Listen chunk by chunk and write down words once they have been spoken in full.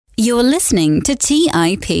You're listening to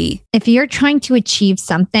TIP. If you're trying to achieve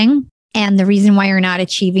something and the reason why you're not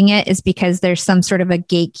achieving it is because there's some sort of a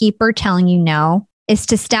gatekeeper telling you no, is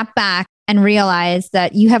to step back and realize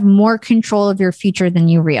that you have more control of your future than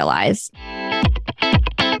you realize.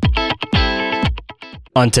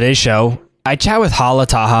 On today's show, I chat with Hala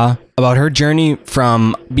Taha about her journey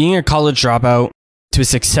from being a college dropout to a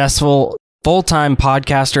successful full-time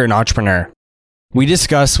podcaster and entrepreneur. We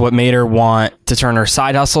discuss what made her want to turn her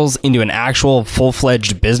side hustles into an actual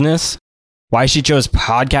full-fledged business, why she chose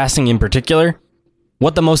podcasting in particular,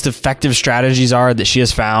 what the most effective strategies are that she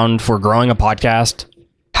has found for growing a podcast,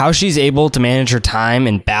 how she's able to manage her time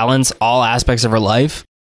and balance all aspects of her life,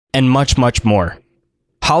 and much, much more.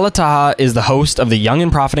 Hala Taha is the host of the Young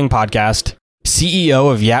and Profiting podcast,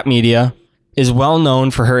 CEO of Yap Media, is well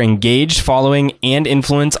known for her engaged following and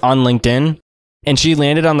influence on LinkedIn, and she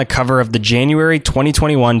landed on the cover of the January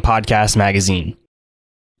 2021 podcast magazine.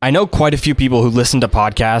 I know quite a few people who listen to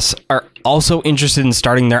podcasts are also interested in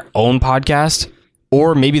starting their own podcast,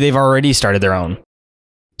 or maybe they've already started their own.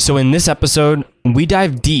 So in this episode, we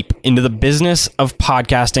dive deep into the business of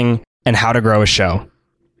podcasting and how to grow a show.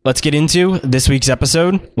 Let's get into this week's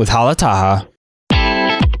episode with Hala Taha.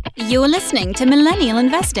 You're listening to Millennial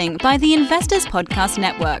Investing by the Investors Podcast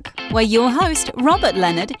Network, where your host, Robert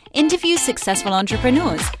Leonard, interviews successful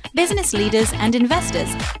entrepreneurs, business leaders, and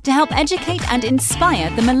investors to help educate and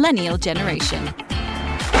inspire the millennial generation.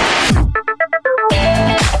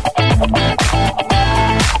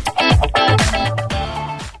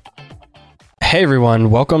 Hey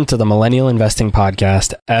everyone, welcome to the Millennial Investing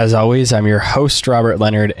Podcast. As always, I'm your host, Robert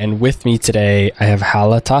Leonard, and with me today, I have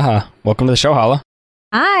Hala Taha. Welcome to the show, Hala.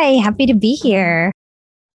 Hi, happy to be here.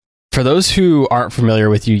 For those who aren't familiar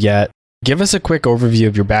with you yet, give us a quick overview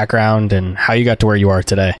of your background and how you got to where you are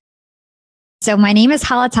today. So my name is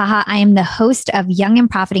Hala Taha. I am the host of Young and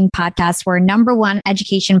Profiting podcast. We're #1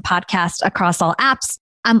 education podcast across all apps.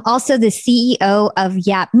 I'm also the CEO of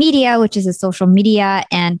Yap Media, which is a social media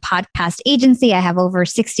and podcast agency. I have over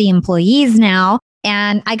 60 employees now.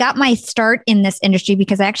 And I got my start in this industry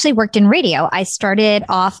because I actually worked in radio. I started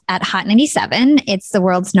off at Hot 97. It's the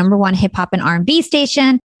world's #1 hip hop and R&B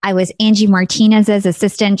station. I was Angie Martinez's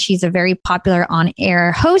assistant. She's a very popular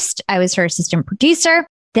on-air host. I was her assistant producer.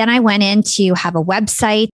 Then I went in to have a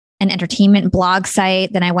website, an entertainment blog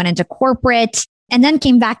site. Then I went into corporate and then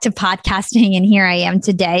came back to podcasting. And here I am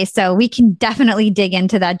today. So we can definitely dig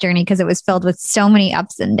into that journey because it was filled with so many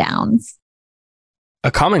ups and downs. A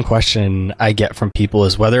common question I get from people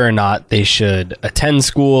is whether or not they should attend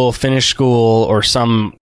school, finish school, or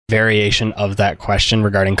some variation of that question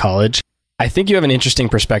regarding college. I think you have an interesting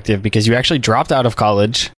perspective because you actually dropped out of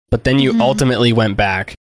college, but then you ultimately went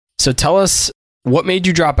back. So tell us what made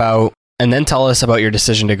you drop out, and then tell us about your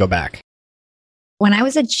decision to go back. When I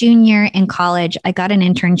was a junior in college, I got an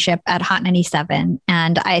internship at Hot 97,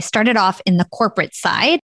 and I started off in the corporate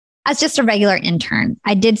side as just a regular intern.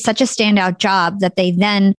 I did such a standout job that they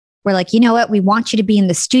then were like, you know what, we want you to be in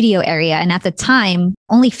the studio area. And at the time,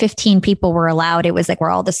 only 15 people were allowed. It was like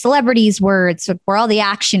where all the celebrities were, it's where all the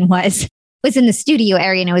action was in the studio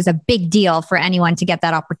area. And it was a big deal for anyone to get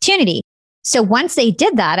that opportunity. So once they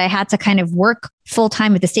did that, I had to kind of work full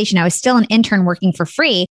time at the station. I was still an intern working for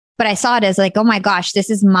free, but I saw it as like, oh my gosh,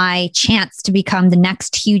 this is my chance to become the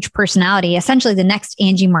next huge personality, essentially the next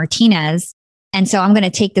Angie Martinez. And so I'm going to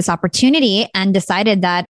take this opportunity and decided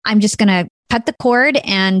that I'm just going to cut the cord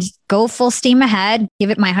and go full steam ahead, give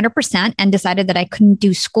it my 100%, and decided that I couldn't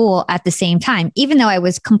do school at the same time, even though I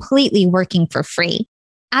was completely working for free.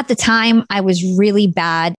 At the time, I was really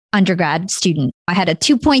bad undergrad student. I had a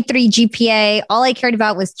 2.3 GPA. All I cared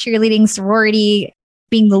about was cheerleading, sorority,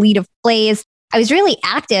 being the lead of plays. I was really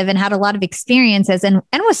active and had a lot of experiences and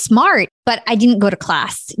was smart, but I didn't go to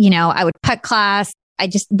class. You know, I would cut class. I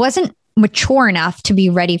just wasn't mature enough to be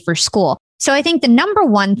ready for school. So I think the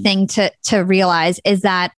 #1 thing to realize is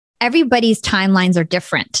that everybody's timelines are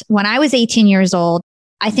different. When I was 18 years old,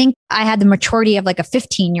 I think I had the maturity of like a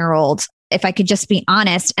 15-year-old, if I could just be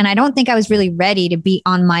honest. And I don't think I was really ready to be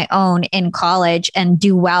on my own in college and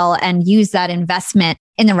do well and use that investment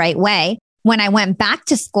in the right way. When I went back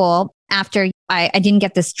to school after I didn't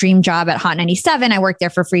get this dream job at Hot 97, I worked there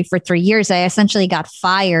for free for 3 years. I essentially got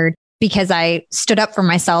fired because I stood up for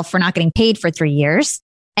myself for not getting paid for 3 years.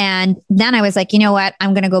 And then I was like, you know what?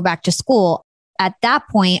 I'm going to go back to school. At that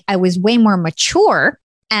point, I was way more mature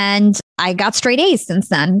and I got straight A's since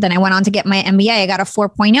then. Then I went on to get my MBA. I got a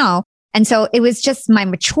 4.0. And so it was just my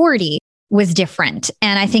maturity was different.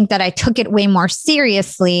 And I think that I took it way more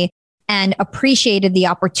seriously and appreciated the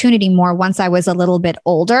opportunity more once I was a little bit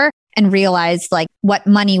older and realized like what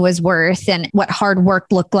money was worth and what hard work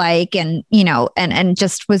looked like, and, and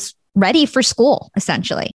just was ready for school,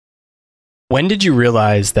 essentially. When did you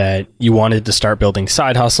realize that you wanted to start building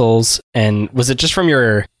side hustles? And was it just from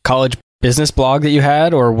your college business blog that you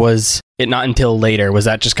had, or was it not until later? Was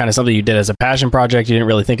that just kind of something you did as a passion project? You didn't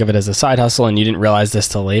really think of it as a side hustle and you didn't realize this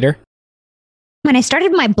till later? When I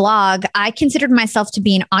started my blog, I considered myself to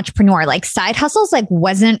be an entrepreneur. Like side hustles, like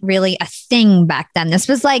wasn't really a thing back then. This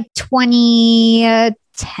was like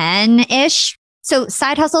 2010-ish. So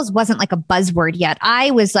side hustles wasn't like a buzzword yet. I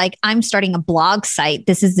was like, I'm starting a blog site.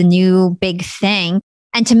 This is the new big thing.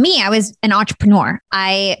 And to me, I was an entrepreneur.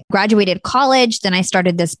 I graduated college, then I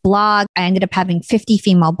started this blog. I ended up having 50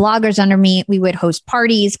 female bloggers under me. We would host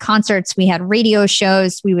parties, concerts. We had radio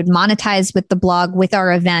shows. We would monetize with the blog, with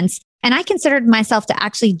our events. And I considered myself to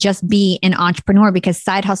actually just be an entrepreneur because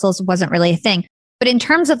side hustles wasn't really a thing. But in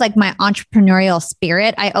terms of like my entrepreneurial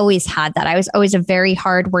spirit, I always had that. I was always a very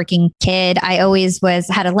hardworking kid. I always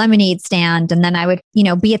had a lemonade stand. And then I would,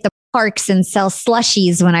 be at the parks and sell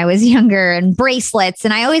slushies when I was younger, and bracelets.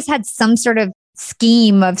 And I always had some sort of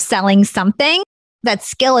scheme of selling something. That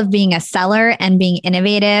skill of being a seller and being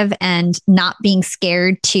innovative and not being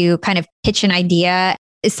scared to kind of pitch an idea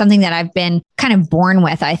is something that I've been kind of born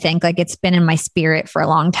with. I think like it's been in my spirit for a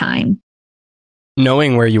long time.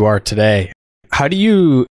 Knowing where you are today, how do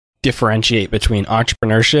you differentiate between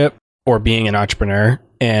entrepreneurship or being an entrepreneur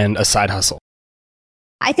and a side hustle?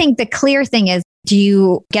 I think the clear thing is, do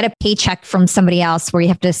you get a paycheck from somebody else where you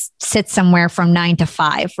have to sit somewhere from 9 to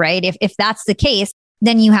 5, right? If that's the case,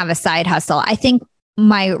 then you have a side hustle. I think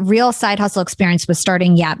my real side hustle experience was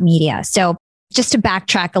starting Yap Media. So just to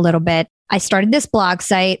backtrack a little bit, I started this blog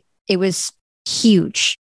site. It was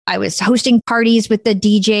huge. I was hosting parties with the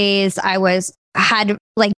DJs. I had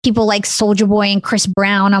like people like Soulja Boy and Chris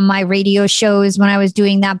Brown on my radio shows when I was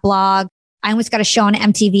doing that blog. I almost got a show on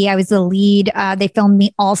MTV. I was the lead. They filmed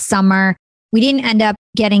me all summer. We didn't end up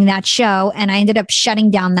getting that show, and I ended up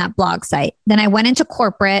shutting down that blog site. Then I went into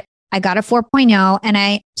corporate. I got a 4.0 and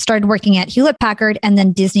I started working at Hewlett Packard and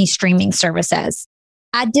then Disney streaming services.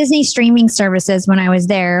 At Disney streaming services, when I was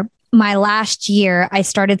there, my last year, I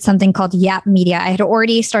started something called Yap Media. I had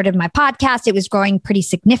already started my podcast. It was growing pretty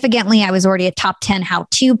significantly. I was already a top 10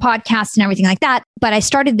 how-to podcast and everything like that. But I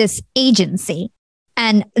started this agency.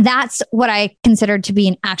 And that's what I considered to be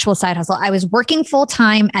an actual side hustle. I was working full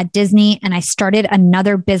time at Disney and I started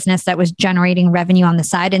another business that was generating revenue on the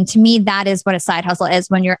side. And to me, that is what a side hustle is,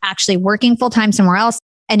 when you're actually working full time somewhere else.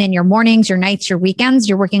 And in your mornings, your nights, your weekends,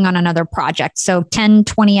 you're working on another project. So 10,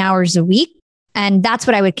 20 hours a week. And that's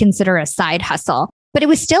what I would consider a side hustle. But it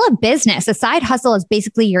was still a business. A side hustle is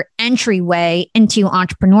basically your entryway into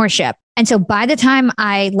entrepreneurship. And so by the time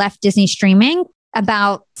I left Disney streaming,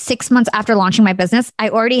 about 6 months after launching my business, I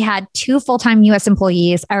already had 2 full-time US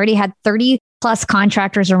employees. I already had 30 plus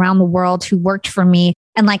contractors around the world who worked for me,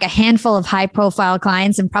 and like a handful of high profile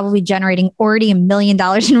clients, and probably generating already $1 million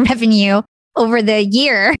in revenue over the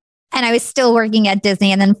year. And I was still working at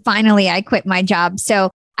Disney. And then finally I quit my job.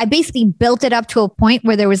 So I basically built it up to a point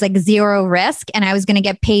where there was like zero risk, and I was going to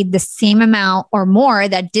get paid the same amount or more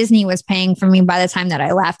that Disney was paying for me by the time that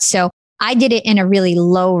I left. So I did it in a really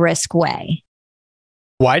low risk way.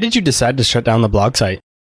 Why did you decide to shut down the blog site?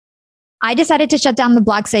 I decided to shut down the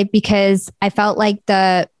blog site because I felt like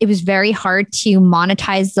it was very hard to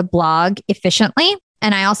monetize the blog efficiently.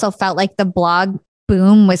 And I also felt like the blog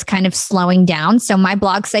boom was kind of slowing down. So my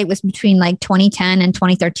blog site was between like 2010 and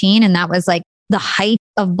 2013. And that was like the height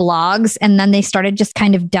of blogs. And then they started just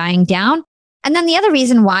kind of dying down. And then the other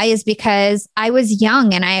reason why is because I was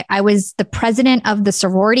young and I was the president of the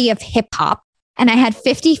sorority of hip hop. And I had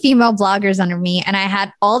 50 female bloggers under me, and I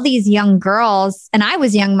had all these young girls, and I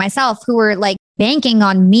was young myself, who were like banking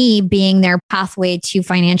on me being their pathway to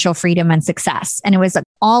financial freedom and success. And it was like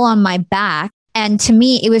all on my back. And to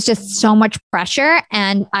me, it was just so much pressure.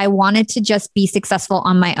 And I wanted to just be successful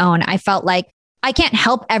on my own. I felt like I can't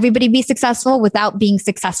help everybody be successful without being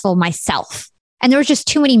successful myself. And there was just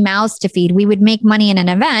too many mouths to feed. We would make money in an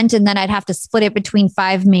event, and then I'd have to split it between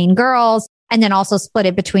 5 main girls, and then also split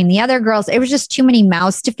it between the other girls. It was just too many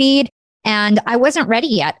mouths to feed. And I wasn't ready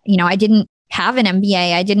yet. I didn't have an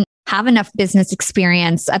MBA. I didn't have enough business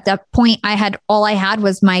experience. At that point, all I had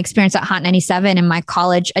was my experience at Hot 97 and my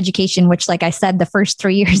college education, which, like I said, the first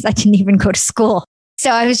 3 years, I didn't even go to school. So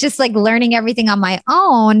I was just like learning everything on my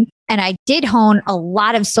own. And I did hone a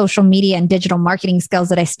lot of social media and digital marketing skills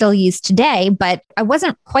that I still use today, but I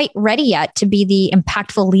wasn't quite ready yet to be the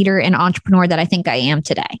impactful leader and entrepreneur that I think I am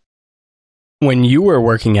today. When you were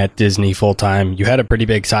working at Disney full-time, you had a pretty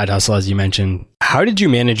big side hustle, as you mentioned. How did you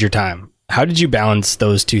manage your time? How did you balance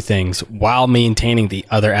those two things while maintaining the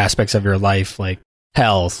other aspects of your life, like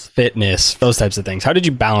health, fitness, those types of things? How did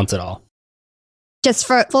you balance it all? Just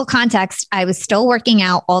for full context, I was still working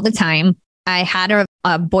out all the time. I had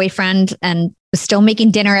a boyfriend and was still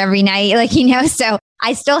making dinner every night, so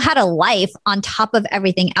I still had a life on top of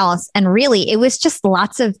everything else. And really, it was just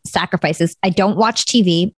lots of sacrifices. I don't watch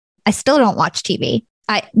TV. I still don't watch TV.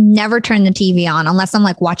 I never turn the TV on unless I'm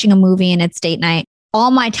watching a movie and it's date night. All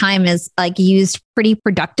my time is used pretty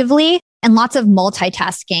productively and lots of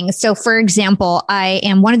multitasking. So for example, I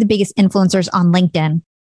am one of the biggest influencers on LinkedIn,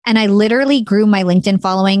 and I literally grew my LinkedIn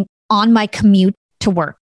following on my commute to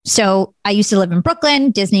work. So I used to live in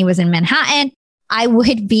Brooklyn. Disney was in Manhattan. I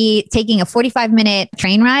would be taking a 45-minute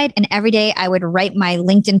train ride, and every day I would write my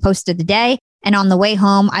LinkedIn post of the day. And on the way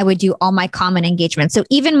home, I would do all my comment engagement. So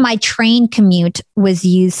even my train commute was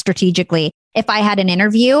used strategically. If I had an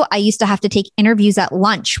interview, I used to have to take interviews at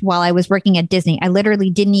lunch while I was working at Disney. I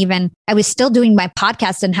literally I was still doing my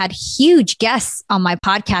podcast and had huge guests on my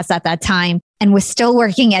podcast at that time and was still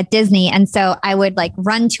working at Disney. And so I would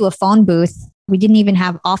run to a phone booth. We didn't even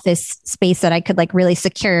have office space that I could really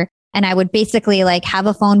secure. And I would basically have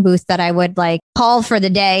a phone booth that I would call for the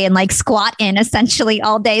day and squat in essentially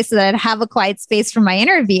all day so that I'd have a quiet space for my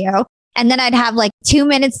interview. And then I'd have 2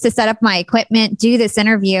 minutes to set up my equipment, do this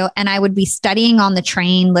interview. And I would be studying on the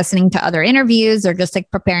train, listening to other interviews or just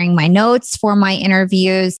preparing my notes for my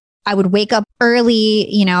interviews. I would wake up early.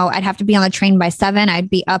 I'd have to be on the train by 7. I'd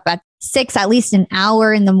be up at 6, at least an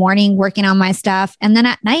hour in the morning working on my stuff. And then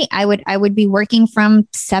at night, I would be working from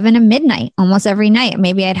 7 to midnight almost every night.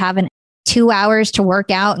 Maybe I'd have 2 hours to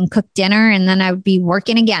work out and cook dinner, and then I would be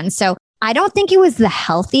working again. So I don't think it was the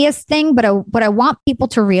healthiest thing, but what I want people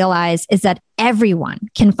to realize is that everyone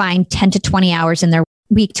can find 10 to 20 hours in their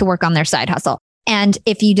week to work on their side hustle. And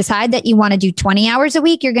if you decide that you want to do 20 hours a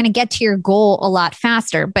week, you're going to get to your goal a lot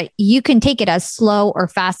faster, but you can take it as slow or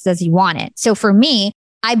fast as you want it. So for me,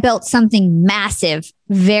 I built something massive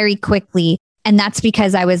very quickly. And that's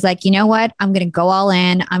because I was you know what? I'm going to go all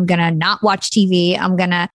in. I'm going to not watch TV. I'm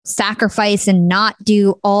going to sacrifice and not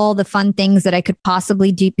do all the fun things that I could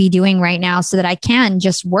possibly be doing right now so that I can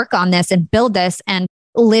just work on this and build this and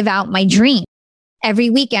live out my dream.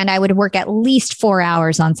 Every weekend, I would work at least 4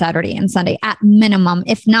 hours on Saturday and Sunday at minimum,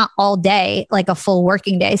 if not all day, a full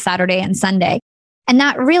working day, Saturday and Sunday. And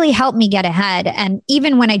that really helped me get ahead. And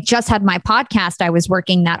even when I just had my podcast, I was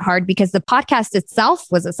working that hard because the podcast itself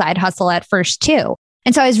was a side hustle at first too.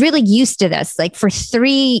 And so I was really used to this. For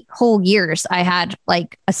 3 whole years, I had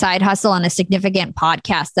a side hustle and a significant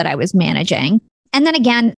podcast that I was managing. And then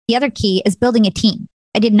again, the other key is building a team.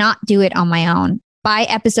 I did not do it on my own. By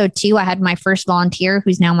episode 2, I had my first volunteer,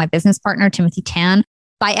 who's now my business partner, Timothy Tan.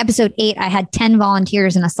 By episode 8, I had 10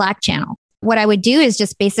 volunteers in a Slack channel. What I would do is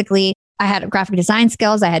just basically, I had graphic design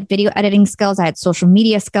skills, I had video editing skills, I had social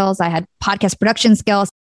media skills, I had podcast production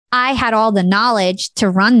skills. I had all the knowledge to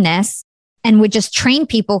run this and would just train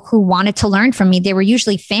people who wanted to learn from me. They were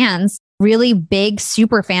usually fans, really big,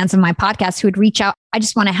 super fans of my podcast who would reach out. I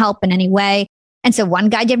just want to help in any way. And so one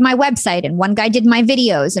guy did my website and one guy did my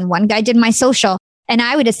videos and one guy did my social. And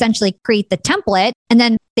I would essentially create the template and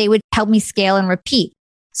then they would help me scale and repeat.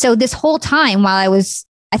 So this whole time while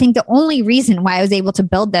I think the only reason why I was able to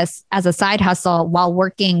build this as a side hustle while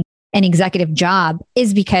working an executive job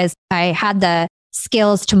is because I had the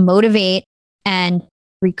skills to motivate and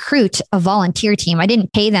recruit a volunteer team. I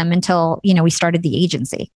didn't pay them until, we started the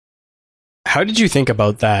agency. How did you think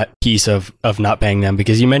about that piece of not paying them?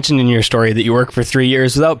 Because you mentioned in your story that you worked for 3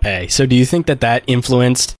 years without pay. So do you think that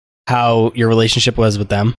influenced how your relationship was with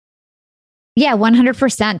them? Yeah,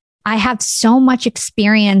 100%. I have so much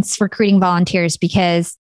experience recruiting volunteers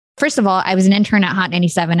because first of all, I was an intern at Hot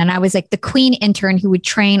 97 and I was the queen intern who would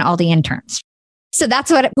train all the interns. So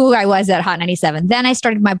that's who I was at Hot 97. Then I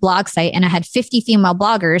started my blog site and I had 50 female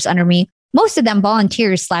bloggers under me. Most of them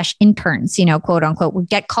volunteers / interns, quote unquote, would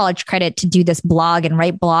get college credit to do this blog and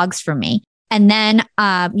write blogs for me. And then,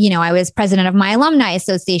 I was president of my alumni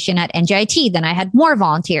association at NJIT. Then I had more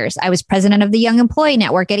volunteers. I was president of the Young Employee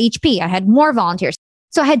Network at HP. I had more volunteers.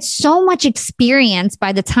 So I had so much experience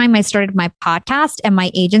by the time I started my podcast and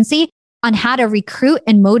my agency on how to recruit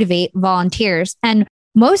and motivate volunteers. And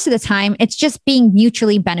most of the time, it's just being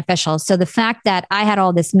mutually beneficial. So the fact that I had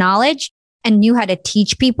all this knowledge and knew how to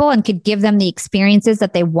teach people and could give them the experiences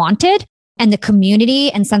that they wanted and the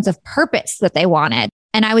community and sense of purpose that they wanted.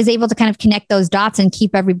 And I was able to kind of connect those dots and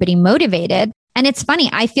keep everybody motivated. And it's funny.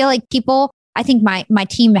 I feel like I think my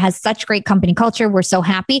team has such great company culture. We're so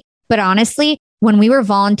happy. But honestly, when we were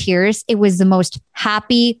volunteers, it was the most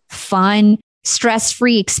happy, fun,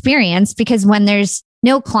 stress-free experience because when there's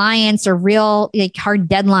no clients or real like hard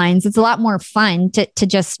deadlines. It's a lot more fun to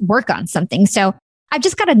just work on something. So I've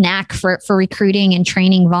just got a knack for recruiting and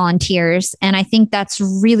training volunteers. And I think that's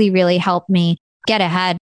really, really helped me get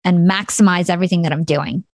ahead and maximize everything that I'm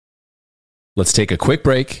doing. Let's take a quick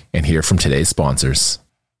break and hear from today's sponsors.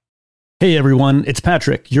 Hey everyone, it's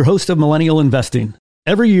Patrick, your host of Millennial Investing.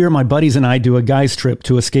 Every year, my buddies and I do a guy's trip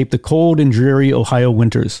to escape the cold and dreary Ohio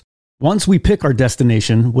winters. Once we pick our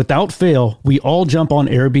destination, without fail, we all jump on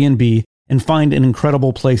Airbnb and find an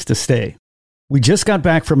incredible place to stay. We just got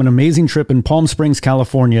back from an amazing trip in Palm Springs,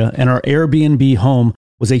 California, and our Airbnb home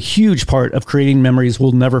was a huge part of creating memories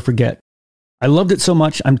we'll never forget. I loved it so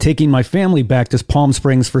much, I'm taking my family back to Palm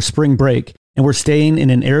Springs for spring break, and we're staying in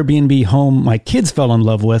an Airbnb home my kids fell in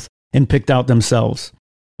love with and picked out themselves.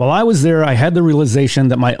 While I was there, I had the realization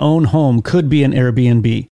that my own home could be an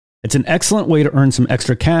Airbnb. It's an excellent way to earn some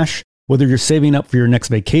extra cash, whether you're saving up for your next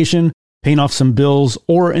vacation, paying off some bills,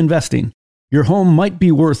 or investing. Your home might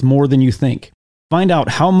be worth more than you think. Find out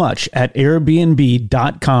how much at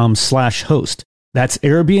airbnb.com/host. That's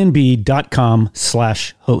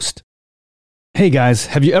airbnb.com/host. Hey guys,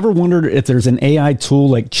 have you ever wondered if there's an AI tool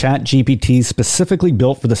like ChatGPT specifically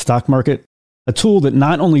built for the stock market? A tool that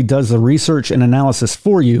not only does the research and analysis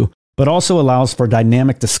for you, but also allows for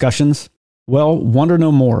dynamic discussions? Well, wonder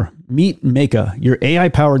no more. Meet Meka, your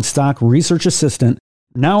AI-powered stock research assistant,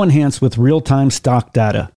 now enhanced with real-time stock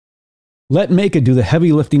data. Let Meka do the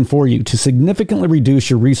heavy lifting for you to significantly reduce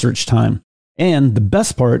your research time. And the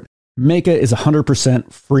best part, Meka is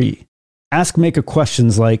 100% free. Ask Meka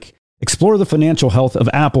questions like, explore the financial health of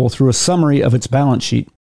Apple through a summary of its balance sheet.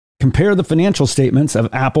 Compare the financial statements of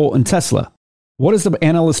Apple and Tesla. What is the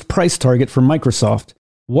analyst price target for Microsoft?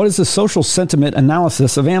 What is the social sentiment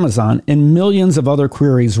analysis of Amazon? And millions of other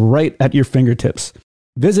queries right at your fingertips.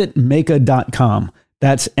 Visit Meka.com.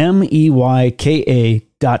 That's MEYKA.com.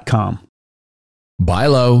 Buy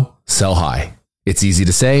low, sell high. It's easy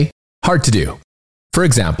to say, hard to do. For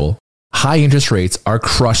example, high interest rates are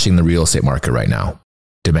crushing the real estate market right now.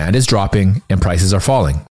 Demand is dropping and prices are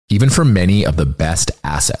falling, even for many of the best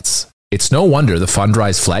assets. It's no wonder the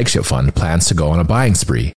Fundrise flagship fund plans to go on a buying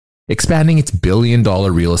spree, expanding its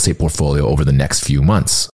billion-dollar real estate portfolio over the next few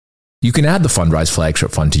months. You can add the Fundrise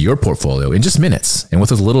flagship fund to your portfolio in just minutes and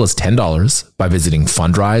with as little as $10 by visiting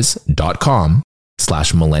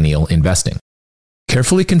fundrise.com/millennialinvesting.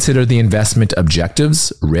 Carefully consider the investment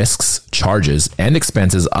objectives, risks, charges, and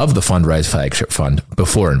expenses of the Fundrise flagship fund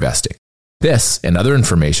before investing. This and other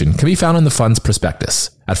information can be found in the fund's prospectus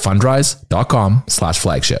at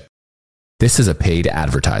fundrise.com/flagship. This is a paid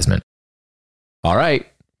advertisement. All right,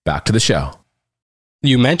 back to the show.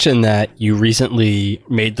 You mentioned that you recently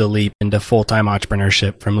made the leap into full-time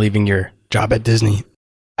entrepreneurship from leaving your job at Disney.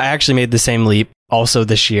 I actually made the same leap also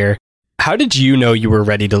this year. How did you know you were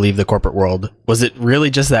ready to leave the corporate world? Was it really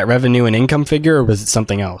just that revenue and income figure, or was it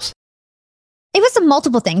something else? It was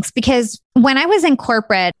multiple things, because when I was in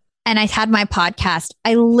corporate and I had my podcast,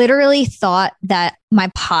 I literally thought that my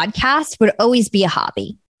podcast would always be a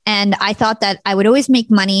hobby. And I thought that I would always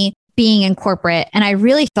make money being in corporate. And I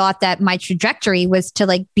really thought that my trajectory was to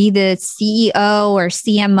like be the CEO or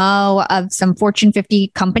CMO of some Fortune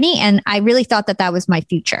 50 company. And I really thought that that was my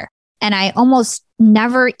future. And I almost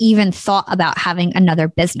never even thought about having another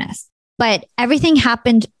business. But everything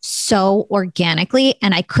happened so organically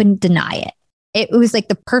and I couldn't deny it. It was like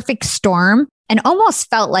the perfect storm and almost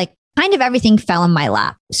felt like kind of everything fell in my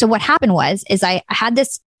lap. So what happened is I had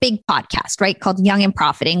this big podcast, right, called Young and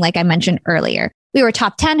Profiting, like I mentioned earlier. We were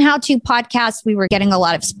top 10 how-to podcasts. We were getting a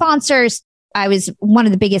lot of sponsors. I was one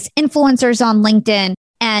of the biggest influencers on LinkedIn.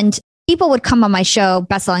 And people would come on my show,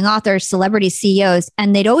 best-selling authors, celebrity CEOs,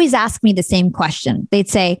 and they'd always ask me the same question. They'd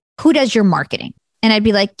say, who does your marketing? And I'd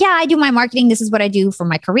be like, yeah, I do my marketing. This is what I do for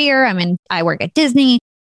my career. I work at Disney.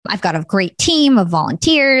 I've got a great team of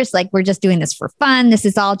volunteers. Like, we're just doing this for fun. This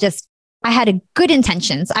is all just, I had good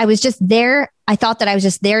intentions. I was just there. I thought that I was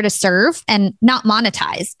just there to serve and not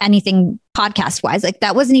monetize anything podcast wise. Like,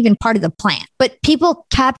 that wasn't even part of the plan. But people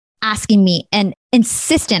kept asking me and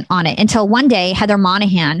insistent on it until one day, Heather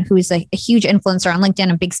Monahan, who's a huge influencer on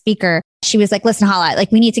LinkedIn, a big speaker, she was like, listen, Hala,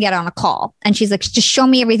 like, we need to get on a call. And she's like, just show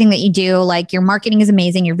me everything that you do. Like, your marketing is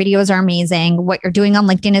amazing. Your videos are amazing. What you're doing on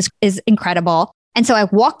LinkedIn is incredible. And so I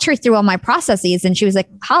walked her through all my processes and she was like,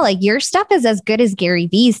 Hala, your stuff is as good as Gary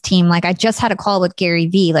Vee's team. Like, I just had a call with Gary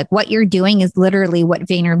Vee. Like, what you're doing is literally what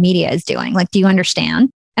VaynerMedia is doing. Like, do you understand?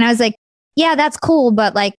 And I was like, yeah, that's cool.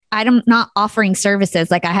 But like, I'm not offering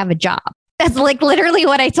services. Like, I have a job. That's like literally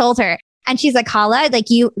what I told her. And she's like, Hala,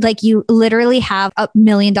 you literally have $1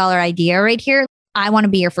 million idea right here. I want to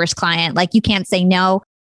be your first client. Like, you can't say no.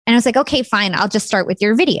 And I was like, okay, fine. I'll just start with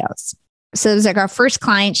your videos. So it was like our first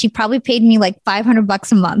client. She probably paid me like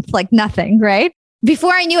 $500 a month, like nothing, right?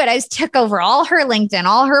 Before I knew it, I just took over all her LinkedIn,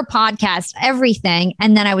 all her podcasts, everything.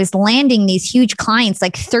 And then I was landing these huge clients,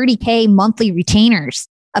 like 30K monthly retainers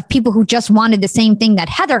of people who just wanted the same thing that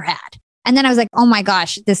Heather had. And then I was like, oh my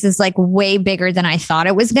gosh, this is like way bigger than I thought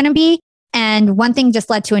it was going to be. And one thing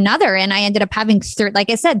just led to another. And I ended up having,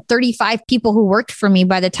 like I said, 35 people who worked for me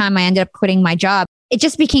by the time I ended up quitting my job. It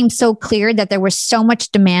just became so clear that there was so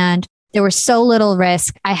much demand. There was so little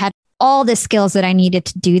risk. I had all the skills that I needed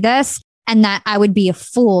to do this, and that I would be a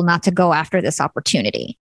fool not to go after this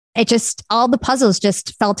opportunity. It just, all the puzzles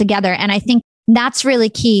just fell together. And I think that's really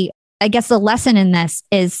key. I guess the lesson in this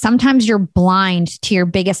is sometimes you're blind to your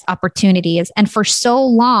biggest opportunities. And for so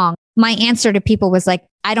long, my answer to people was like,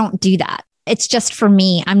 I don't do that. It's just for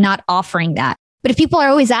me. I'm not offering that. But if people are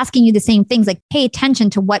always asking you the same things, like pay attention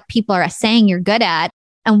to what people are saying you're good at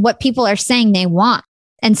and what people are saying they want.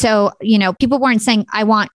 And so, people weren't saying, I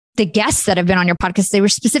want the guests that have been on your podcast. They were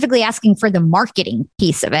specifically asking for the marketing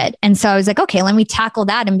piece of it. And so I was like, okay, let me tackle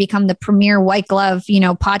that and become the premier white glove,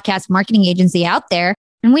 podcast marketing agency out there.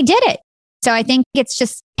 And we did it. So I think it's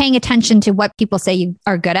just paying attention to what people say you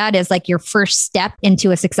are good at is like your first step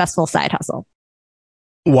into a successful side hustle.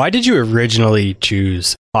 Why did you originally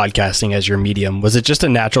choose podcasting as your medium? Was it just a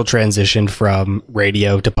natural transition from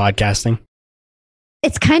radio to podcasting?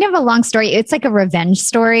 It's kind of a long story. It's like a revenge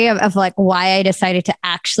story of like why I decided to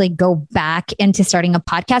actually go back into starting a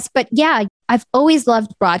podcast. But yeah, I've always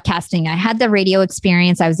loved broadcasting. I had the radio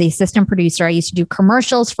experience. I was the assistant producer. I used to do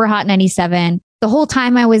commercials for Hot 97. The whole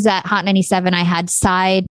time I was at Hot 97, I had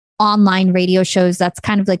side online radio shows. That's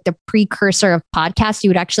kind of like the precursor of podcasts. You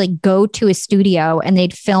would actually go to a studio and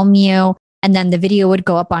they'd film you. And then the video would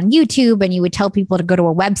go up on YouTube and you would tell people to go to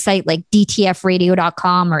a website like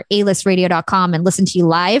dtfradio.com or alistradio.com and listen to you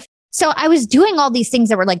live. So I was doing all these things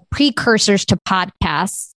that were like precursors to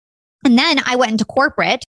podcasts. And then I went into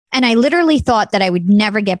corporate and I literally thought that I would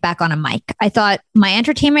never get back on a mic. I thought my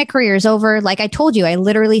entertainment career is over. Like I told you, I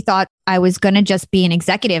literally thought I was going to just be an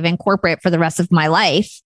executive in corporate for the rest of my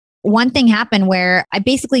life. One thing happened where I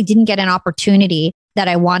basically didn't get an opportunity that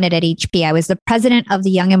I wanted at HP. I was the president of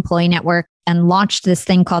the Young Employee Network and launched this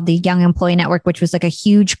thing called the Young Employee Network, which was like a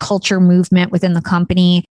huge culture movement within the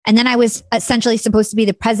company. And then I was essentially supposed to be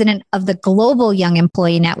the president of the Global Young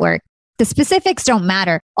Employee Network. The specifics don't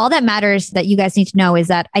matter. All that matters that you guys need to know is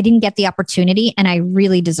that I didn't get the opportunity and I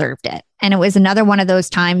really deserved it. And it was another one of those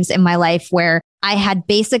times in my life where I had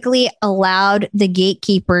basically allowed the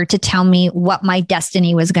gatekeeper to tell me what my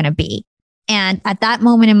destiny was going to be. And at that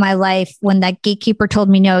moment in my life, when that gatekeeper told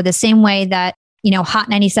me no, the same way that, Hot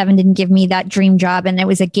 97 didn't give me that dream job and it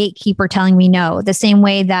was a gatekeeper telling me no, the same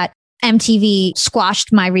way that MTV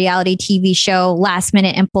squashed my reality TV show last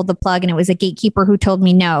minute and pulled the plug and it was a gatekeeper who told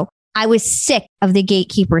me no. I was sick of the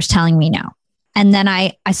gatekeepers telling me no. And then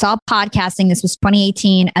I saw podcasting, this was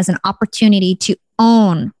 2018, as an opportunity to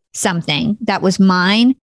own something that was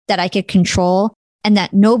mine, that I could control, and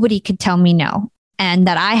that nobody could tell me no. And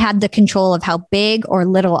that I had the control of how big or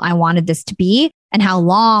little I wanted this to be and how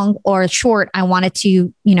long or short I wanted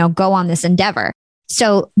to, go on this endeavor.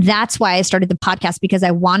 So that's why I started the podcast, because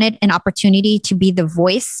I wanted an opportunity to be the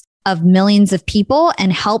voice of millions of people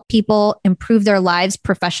and help people improve their lives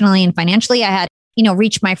professionally and financially. I had,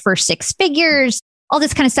 reached my first 6 figures, all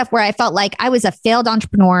this kind of stuff where I felt like I was a failed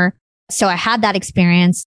entrepreneur. So I had that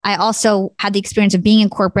experience. I also had the experience of being in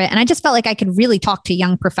corporate, and I just felt like I could really talk to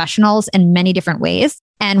young professionals in many different ways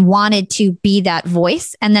and wanted to be that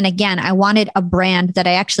voice. And then again, I wanted a brand that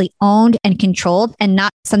I actually owned and controlled and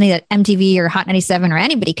not something that MTV or Hot 97 or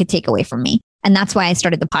anybody could take away from me. And that's why I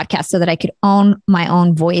started the podcast, so that I could own my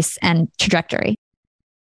own voice and trajectory.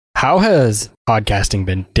 How has podcasting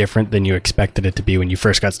been different than you expected it to be when you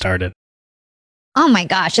first got started? Oh my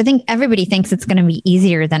gosh, I think everybody thinks it's going to be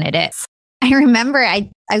easier than it is. I remember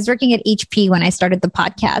I was working at HP when I started the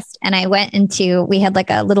podcast, and I went we had like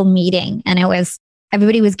a little meeting, and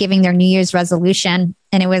everybody was giving their New Year's resolution,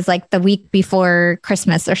 and it was like the week before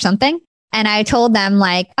Christmas or something. And I told them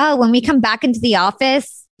like, oh, when we come back into the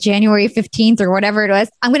office, January 15th or whatever it was,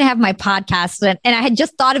 I'm going to have my podcast. And I had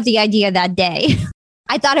just thought of the idea that day.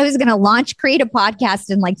 I thought I was going to create a podcast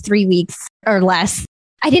in like 3 weeks or less.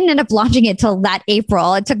 I didn't end up launching it till that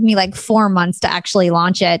April. It took me like 4 months to actually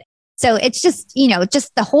launch it. So it's just,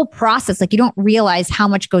 just the whole process, like you don't realize how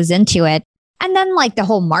much goes into it. And then like the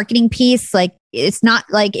whole marketing piece, like it's not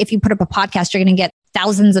like if you put up a podcast, you're going to get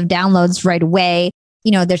thousands of downloads right away.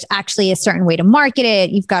 There's actually a certain way to market it.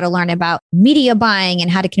 You've got to learn about media buying and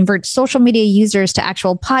how to convert social media users to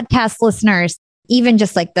actual podcast listeners. even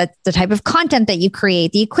just like the type of content that you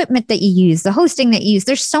create, the equipment that you use, the hosting that you use.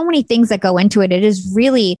 There's so many things that go into it. It is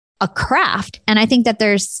really a craft. And I think that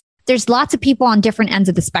there's lots of people on different ends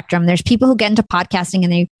of the spectrum. There's people who get into podcasting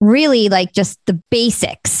and they really like just the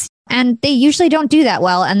basics, and they usually don't do that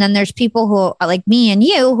well. And then there's people who are like me and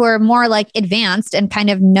you who are more like advanced and kind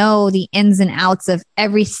of know the ins and outs of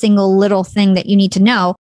every single little thing that you need to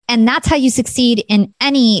know. And that's how you succeed in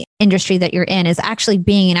any industry that you're in, is actually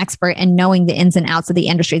being an expert and knowing the ins and outs of the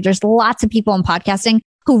industry. There's lots of people in podcasting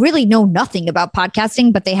who really know nothing about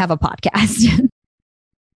podcasting, but they have a podcast.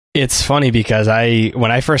 It's funny because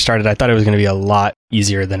when I first started, I thought it was going to be a lot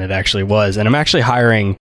easier than it actually was. And I'm actually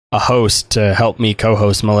hiring a host to help me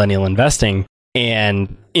co-host Millennial Investing.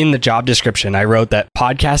 And in the job description, I wrote that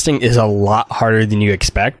podcasting is a lot harder than you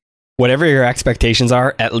expect. Whatever your expectations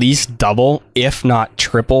are, at least double, if not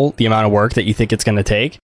triple, the amount of work that you think it's going to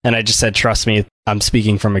take. And I just said, trust me, I'm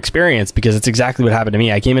speaking from experience, because it's exactly what happened to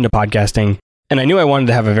me. I came into podcasting and I knew I wanted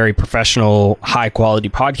to have a very professional, high quality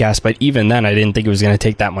podcast, but even then I didn't think it was going to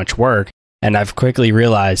take that much work. And I've quickly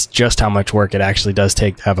realized just how much work it actually does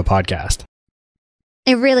take to have a podcast.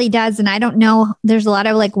 It really does. And I don't know, there's a lot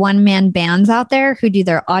of like one-man bands out there who do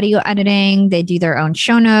their audio editing. They do their own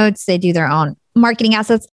show notes. They do their own marketing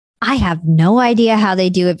assets. I have no idea how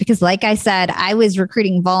they do it, because like I said, I was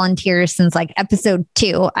recruiting volunteers since like episode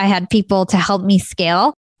 2. I had people to help me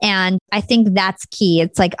scale. And I think that's key.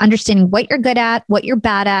 It's like understanding what you're good at, what you're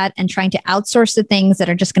bad at, and trying to outsource the things that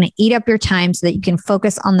are just going to eat up your time so that you can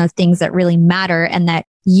focus on those things that really matter and that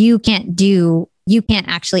you can't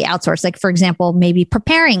actually outsource. Like, for example, maybe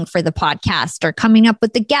preparing for the podcast or coming up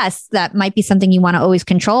with the guests. That might be something you want to always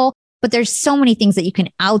control. But there's so many things that you can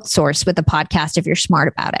outsource with a podcast if you're smart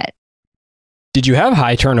about it. Did you have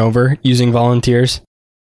high turnover using volunteers?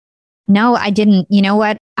 No, I didn't. You know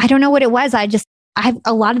what? I don't know what it was.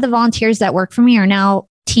 A lot of the volunteers that work for me are now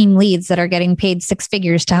team leads that are getting paid 6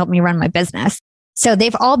 figures to help me run my business. So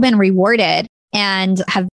they've all been rewarded and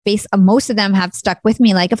most of them have stuck with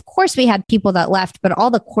me. Like, of course we had people that left, but all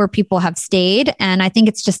the core people have stayed. And I think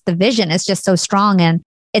it's just the vision is just so strong, and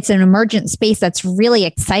it's an emergent space that's really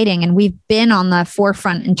exciting. And we've been on the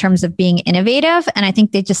forefront in terms of being innovative. And I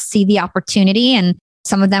think they just see the opportunity, and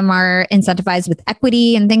some of them are incentivized with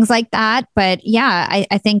equity and things like that. But yeah,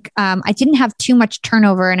 I think I didn't have too much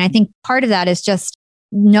turnover. And I think part of that is just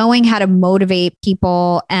knowing how to motivate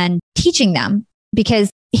people and teaching them. Because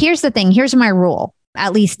here's the thing, here's my rule,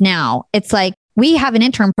 at least now. It's like we have an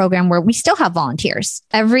intern program where we still have volunteers.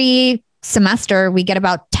 Every semester, we get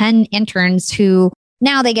about 10 interns who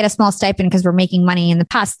now they get a small stipend because we're making money. In the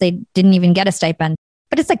past, they didn't even get a stipend.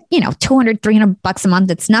 But it's like, $200, $300 a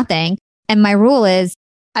month. It's nothing. And my rule is,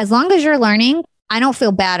 as long as you're learning, I don't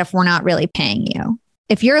feel bad if we're not really paying you.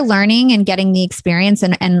 If you're learning and getting the experience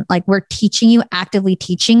and like we're teaching you, actively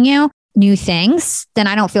teaching you new things, then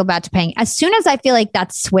I don't feel bad to paying. As soon as I feel like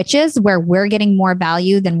that switches where we're getting more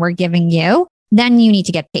value than we're giving you, then you need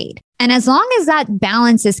to get paid. And as long as that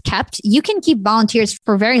balance is kept, you can keep volunteers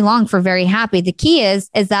for very long, for very happy. The key is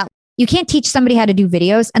that you can't teach somebody how to do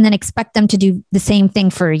videos and then expect them to do the same thing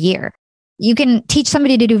for a year. You can teach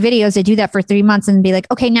somebody to do videos, they do that for 3 months and be like,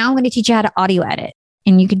 okay, now I'm going to teach you how to audio edit.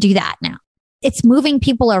 And you could do that now. It's moving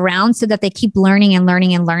people around so that they keep learning and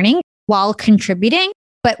learning and learning while contributing.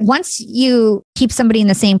 But once you keep somebody in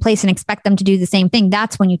the same place and expect them to do the same thing,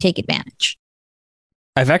 that's when you take advantage.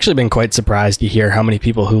 I've actually been quite surprised to hear how many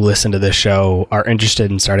people who listen to this show are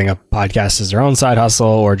interested in starting a podcast as their own side hustle,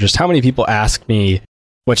 or just how many people ask me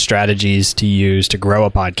what strategies to use to grow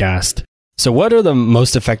a podcast. So what are the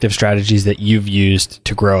most effective strategies that you've used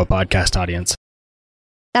to grow a podcast audience?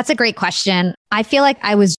 That's a great question. I feel like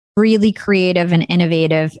I was really creative and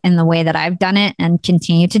innovative in the way that I've done it and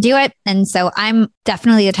continue to do it. And so I'm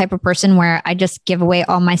definitely the type of person where I just give away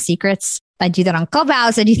all my secrets. I do that on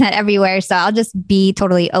Clubhouse. I do that everywhere. So I'll just be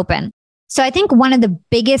totally open. So I think one of the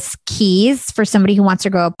biggest keys for somebody who wants to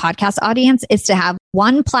grow a podcast audience is to have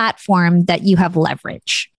one platform that you have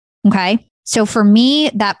leverage. Okay. So for me,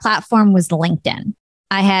 that platform was LinkedIn.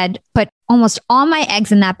 I had put almost all my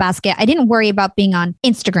eggs in that basket. I didn't worry about being on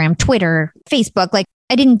Instagram, Twitter, Facebook. Like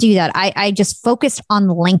I didn't do that. I just focused on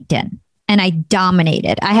LinkedIn and I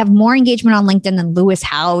dominated. I have more engagement on LinkedIn than Lewis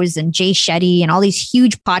Howes and Jay Shetty and all these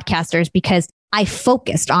huge podcasters because I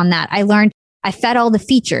focused on that. I fed all the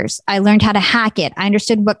features. I learned how to hack it. I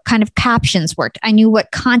understood what kind of captions worked. I knew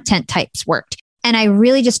what content types worked. And I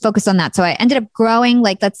really just focused on that. So I ended up growing,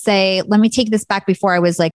 like, let's say, let me take this back before I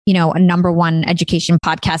was like, a #1 education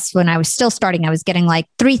podcast. When I was still starting, I was getting like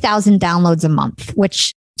 3,000 downloads a month,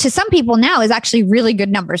 which to some people now is actually really good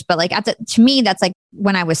numbers. But like to me, that's like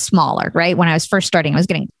when I was smaller, right? When I was first starting, I was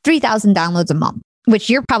getting 3,000 downloads a month, which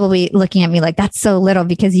you're probably looking at me like, that's so little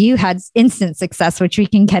because you had instant success, which we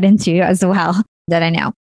can get into as well, that I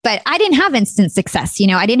know. But I didn't have instant success.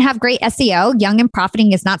 I didn't have great SEO. Young and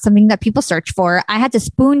profiting is not something that people search for. I had to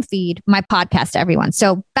spoon feed my podcast to everyone.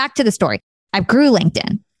 So back to the story. I grew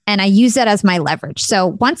LinkedIn and I use that as my leverage. So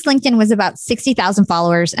once LinkedIn was about 60,000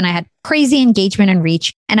 followers and I had crazy engagement and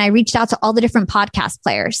reach, and I reached out to all the different podcast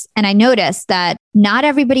players, and I noticed that not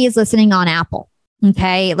everybody is listening on Apple.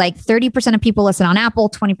 Okay. Like 30% of people listen on Apple,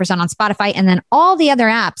 20% on Spotify, and then all the other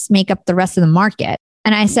apps make up the rest of the market.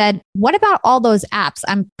 And I said, what about all those apps?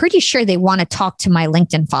 I'm pretty sure they want to talk to my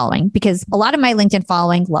LinkedIn following because a lot of my LinkedIn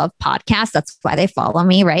following love podcasts. That's why they follow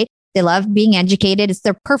me, right? They love being educated. It's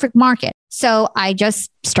their perfect market. So I just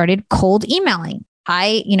started cold emailing.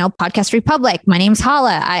 Hi, Podcast Republic. My name's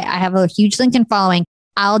Hala. I have a huge LinkedIn following.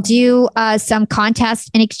 I'll do some contest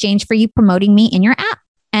in exchange for you promoting me in your app.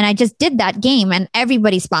 And I just did that game and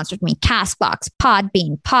everybody sponsored me. Castbox,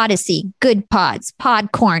 Podbean, Podyssey, Good Pods,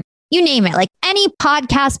 Podcorn. You name it, like any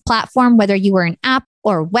podcast platform, whether you were an app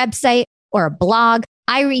or a website or a blog,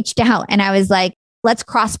 I reached out and I was like, let's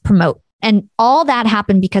cross promote. And all that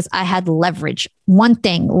happened because I had leverage. One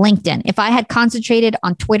thing, LinkedIn. If I had concentrated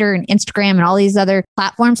on Twitter and Instagram and all these other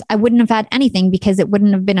platforms, I wouldn't have had anything because it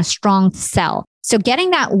wouldn't have been a strong sell. So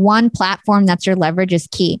getting that one platform that's your leverage is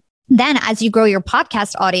key. Then as you grow your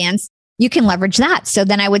podcast audience, you can leverage that. So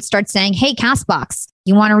then I would start saying, hey, Castbox,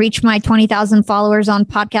 you want to reach my 20,000 followers on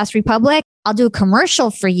Podcast Republic? I'll do a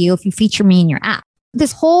commercial for you if you feature me in your app.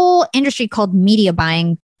 This whole industry called media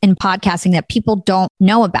buying in podcasting that people don't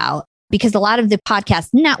know about, because a lot of the podcast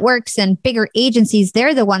networks and bigger agencies,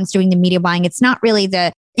 they're the ones doing the media buying. It's not really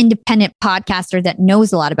the independent podcaster that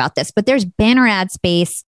knows a lot about this, but there's banner ad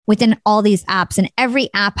space within all these apps, and every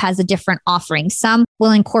app has a different offering. Some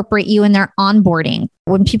will incorporate you in their onboarding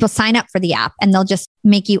when people sign up for the app, and they'll just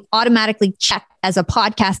make you automatically check as a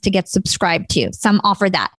podcast to get subscribed to. Some offer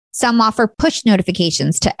that. Some offer push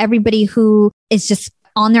notifications to everybody who is just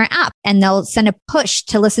on their app, and they'll send a push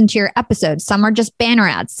to listen to your episode. Some are just banner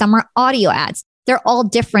ads. Some are audio ads. They're all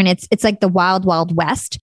different. It's like the wild, wild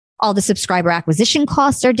west. All the subscriber acquisition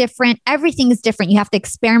costs are different. Everything is different. You have to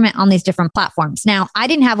experiment on these different platforms. Now, I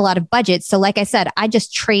didn't have a lot of budget. So like I said, I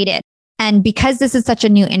just traded. And because this is such a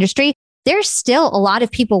new industry, there's still a lot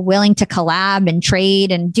of people willing to collab and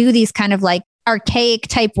trade and do these kind of like archaic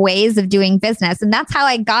type ways of doing business. And that's how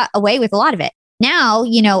I got away with a lot of it. Now,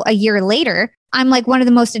 a year later, I'm like one of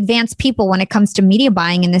the most advanced people when it comes to media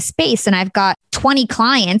buying in this space. And I've got 20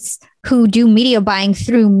 clients who do media buying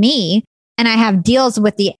through me. And I have deals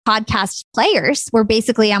with the podcast players where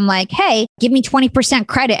basically I'm like, hey, give me 20%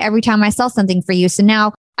 credit every time I sell something for you. So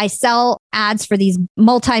now I sell ads for these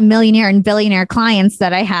multi-millionaire and billionaire clients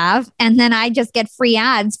that I have. And then I just get free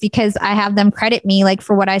ads because I have them credit me like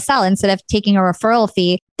for what I sell. Instead of taking a referral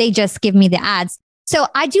fee, they just give me the ads. So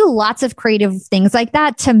I do lots of creative things like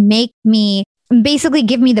that to make me basically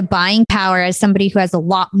give me the buying power as somebody who has a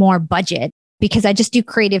lot more budget because I just do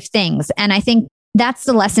creative things. And I think that's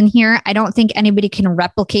the lesson here. I don't think anybody can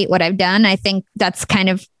replicate what I've done. I think that's kind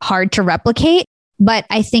of hard to replicate. But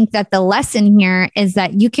I think that the lesson here is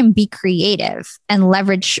that you can be creative and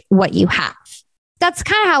leverage what you have. That's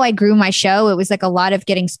kind of how I grew my show. It was like a lot of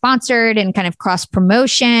getting sponsored and kind of cross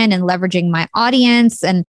promotion and leveraging my audience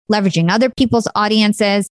and leveraging other people's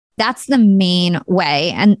audiences. That's the main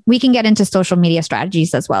way. And we can get into social media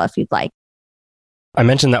strategies as well if you'd like. I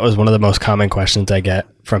mentioned that was one of the most common questions I get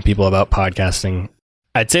from people about podcasting.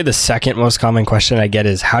 I'd say the second most common question I get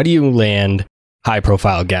is, how do you land high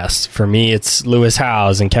profile guests? For me, it's Lewis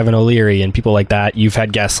Howes and Kevin O'Leary and people like that. You've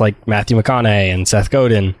had guests like Matthew McConaughey and Seth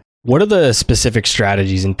Godin. What are the specific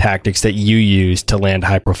strategies and tactics that you use to land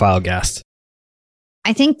high profile guests?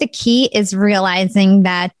 I think the key is realizing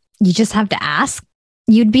that you just have to ask.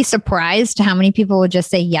 You'd be surprised how many people would just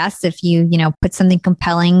say yes if you, put something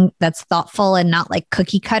compelling that's thoughtful and not like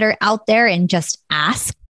cookie cutter out there and just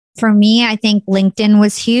ask. For me, I think LinkedIn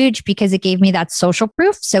was huge because it gave me that social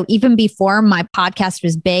proof. So even before my podcast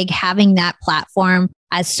was big, having that platform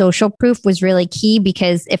as social proof was really key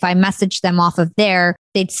because if I messaged them off of there,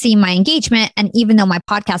 they'd see my engagement. And even though my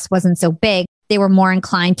podcast wasn't so big, they were more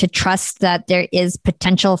inclined to trust that there is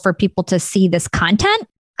potential for people to see this content.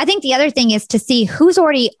 I think the other thing is to see who's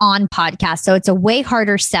already on podcasts. So it's a way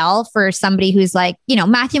harder sell for somebody who's like,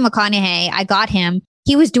 Matthew McConaughey, I got him.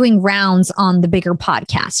 He was doing rounds on the bigger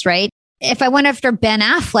podcasts, right? If I went after Ben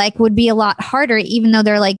Affleck, would be a lot harder, even though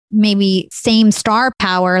they're like maybe same star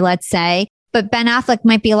power, let's say. But Ben Affleck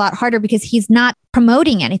might be a lot harder because he's not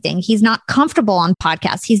promoting anything. He's not comfortable on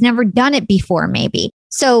podcasts. He's never done it before, maybe.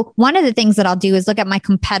 So one of the things that I'll do is look at my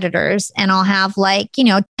competitors, and I'll have 10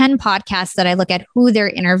 podcasts that I look at who they're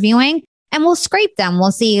interviewing, and we'll scrape them.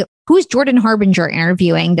 We'll see who's Jordan Harbinger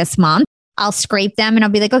interviewing this month. I'll scrape them and I'll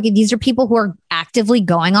be like, okay, these are people who are actively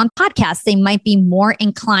going on podcasts. They might be more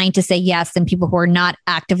inclined to say yes than people who are not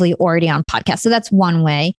actively already on podcasts. So that's one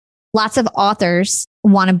way. Lots of authors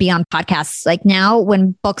want to be on podcasts. Like now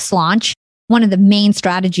when books launch, one of the main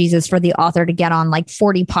strategies is for the author to get on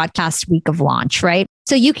 40 podcasts week of launch, right?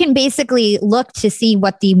 So you can basically look to see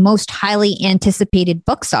what the most highly anticipated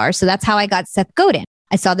books are. So that's how I got Seth Godin.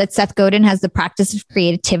 I saw that Seth Godin has The Practice of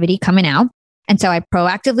Creativity coming out. And so I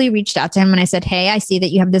proactively reached out to him and I said, hey, I see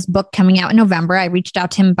that you have this book coming out in November. I reached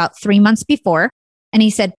out to him about 3 months before. And he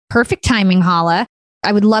said, perfect timing, Hala.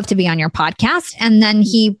 I would love to be on your podcast. And then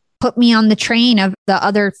he put me on the train of the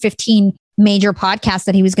other 15 major podcasts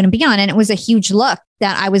that he was going to be on. And it was a huge look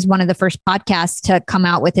that I was one of the first podcasts to come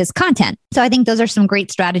out with his content. So I think those are some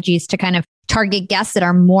great strategies to kind of target guests that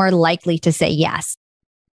are more likely to say yes.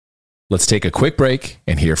 Let's take a quick break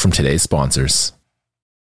and hear from today's sponsors.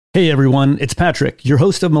 Hey everyone, it's Patrick, your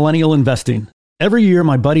host of Millennial Investing. Every year,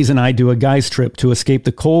 my buddies and I do a guy's trip to escape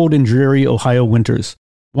the cold and dreary Ohio winters.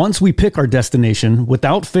 Once we pick our destination,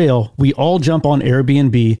 without fail, we all jump on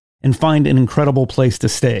Airbnb and find an incredible place to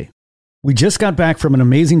stay. We just got back from an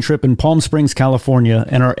amazing trip in Palm Springs, California,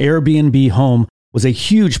 and our Airbnb home was a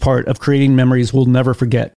huge part of creating memories we'll never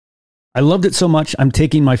forget. I loved it so much, I'm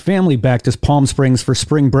taking my family back to Palm Springs for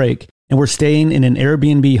spring break, and we're staying in an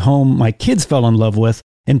Airbnb home my kids fell in love with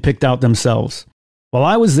and picked out themselves. While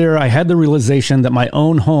I was there, I had the realization that my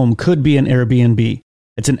own home could be an Airbnb.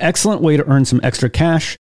 It's an excellent way to earn some extra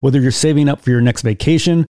cash, whether you're saving up for your next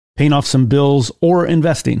vacation, paying off some bills, or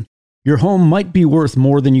investing. Your home might be worth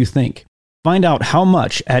more than you think. Find out how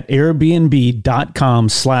much at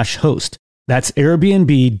airbnb.com/host. That's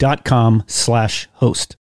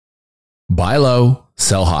airbnb.com/host. Buy low,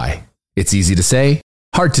 sell high. It's easy to say,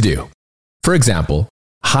 hard to do. For example,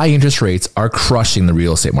 high interest rates are crushing the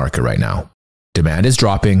real estate market right now. Demand is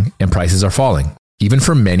dropping and prices are falling, even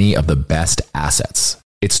for many of the best assets.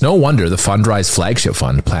 It's no wonder the Fundrise flagship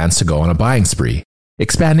fund plans to go on a buying spree,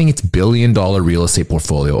 expanding its billion-dollar real estate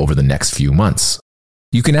portfolio over the next few months.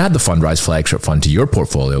 You can add the Fundrise flagship fund to your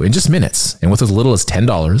portfolio in just minutes and with as little as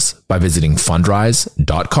 $10 by visiting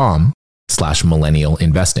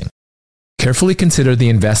fundrise.com/millennialinvesting. Carefully consider the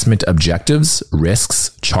investment objectives,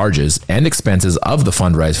 risks, charges, and expenses of the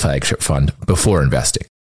Fundrise flagship fund before investing.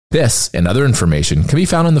 This and other information can be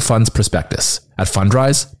found in the fund's prospectus at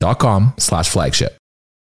fundrise.com/flagship.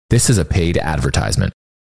 This is a paid advertisement.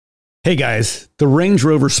 Hey guys, the Range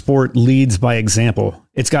Rover Sport leads by example.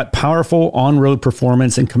 It's got powerful on-road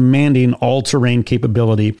performance and commanding all-terrain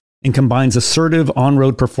capability, and combines assertive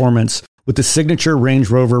on-road performance with the signature Range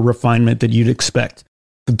Rover refinement that you'd expect.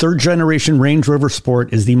 The third-generation Range Rover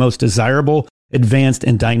Sport is the most desirable, advanced,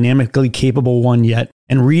 and dynamically capable one yet,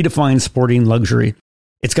 and redefines sporting luxury.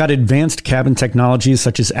 It's got advanced cabin technologies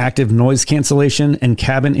such as active noise cancellation and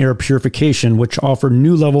cabin air purification, which offer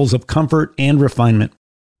new levels of comfort and refinement.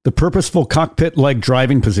 The purposeful cockpit-like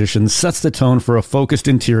driving position sets the tone for a focused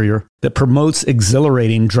interior that promotes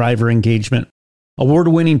exhilarating driver engagement.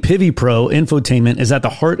 Award-winning Pivi Pro infotainment is at the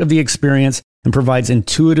heart of the experience and provides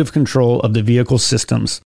intuitive control of the vehicle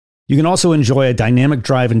systems. You can also enjoy a dynamic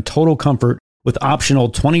drive in total comfort with optional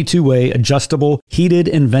 22-way adjustable, heated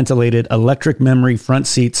and ventilated electric memory front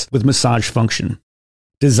seats with massage function.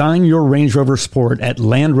 Design your Range Rover Sport at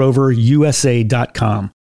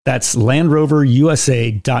LandRoverUSA.com. That's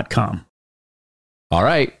LandRoverUSA.com. All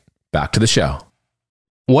right, back to the show.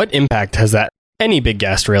 What impact has any big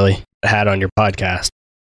guest really had on your podcast?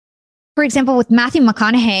 For example, with Matthew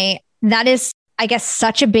McConaughey, that is, I guess,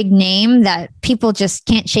 such a big name that people just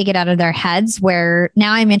can't shake it out of their heads, where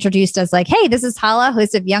now I'm introduced as like, hey, this is Hala,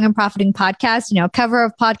 host of Young and Profiting Podcast, cover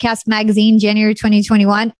of Podcast Magazine, January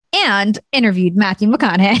 2021, and interviewed Matthew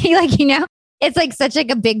McConaughey. It's like such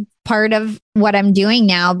a big part of what I'm doing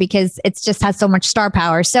now because it's just has so much star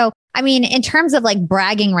power. So, I mean, in terms of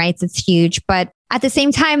bragging rights, it's huge. But at the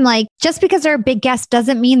same time, just because they're a big guest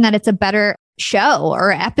doesn't mean that it's a better show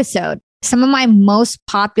or episode. Some of my most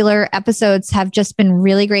popular episodes have just been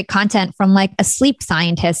really great content from a sleep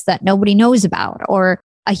scientist that nobody knows about, or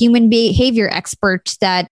a human behavior expert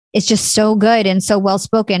that is just so good and so well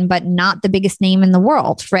spoken, but not the biggest name in the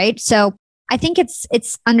world, right? So I think it's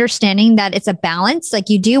understanding that it's a balance.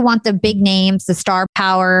 You do want the big names, the star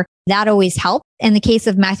power, that always helps. In the case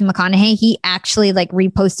of Matthew McConaughey, he actually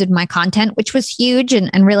reposted my content, which was huge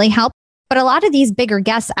and really helped. But a lot of these bigger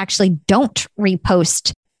guests actually don't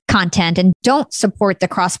repost content and don't support the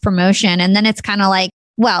cross promotion. And then it's kind of like,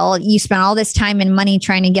 well, you spent all this time and money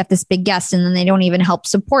trying to get this big guest and then they don't even help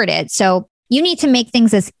support it. So you need to make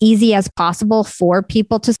things as easy as possible for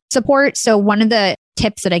people to support. So one of the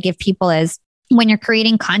tips that I give people is when you're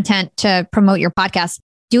creating content to promote your podcast,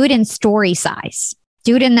 do it in story size.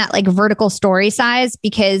 Do it in that like vertical story size,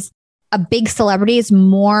 because a big celebrity is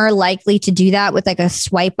more likely to do that with like a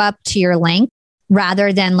swipe up to your link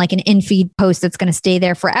rather than like an in-feed post that's going to stay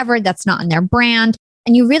there forever. That's not in their brand.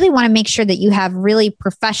 And you really want to make sure that you have really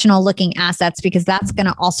professional looking assets, because that's going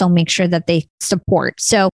to also make sure that they support.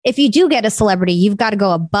 So if you do get a celebrity, you've got to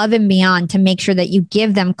go above and beyond to make sure that you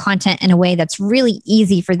give them content in a way that's really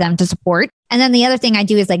easy for them to support. And then the other thing I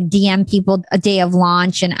do is like DM people a day of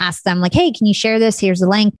launch and ask them like, hey, can you share this? Here's the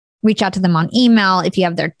link. Reach out to them on email. If you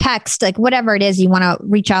have their text, like whatever it is, you want to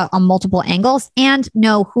reach out on multiple angles and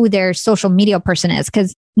know who their social media person is.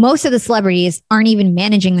 Because most of the celebrities aren't even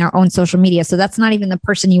managing their own social media. So that's not even the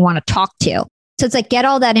person you want to talk to. So it's like, get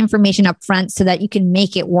all that information up front so that you can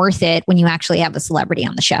make it worth it when you actually have a celebrity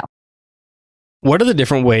on the show. What are the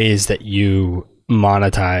different ways that you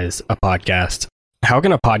monetize a podcast? How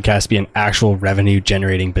can a podcast be an actual revenue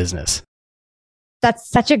generating business? That's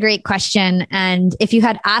such a great question. And if you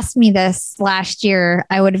had asked me this last year,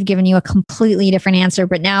 I would have given you a completely different answer.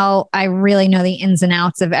 But now I really know the ins and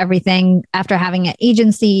outs of everything after having an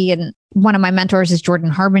agency. And one of my mentors is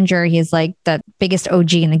Jordan Harbinger. He's like the biggest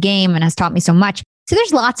OG in the game and has taught me so much. So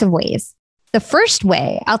there's lots of ways. The first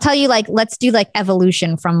way, I'll tell you, like, let's do like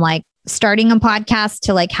evolution from like starting a podcast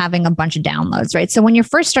to like having a bunch of downloads, right? So when you're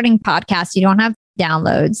first starting podcasts, you don't have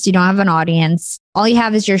downloads, you don't have an audience. All you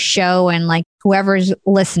have is your show and like whoever's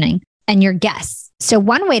listening and your guests. So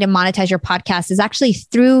one way to monetize your podcast is actually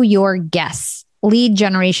through your guests, lead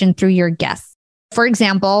generation through your guests. For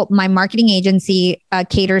example, my marketing agency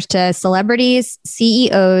caters to celebrities,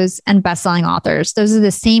 CEOs, and best-selling authors. Those are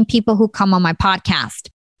the same people who come on my podcast.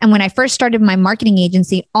 And when I first started my marketing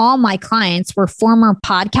agency, all my clients were former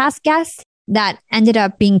podcast guests that ended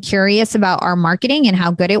up being curious about our marketing and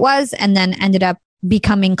how good it was, and then ended up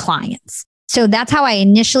becoming clients. So that's how I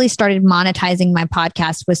initially started monetizing my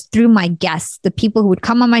podcast, was through my guests. The people who would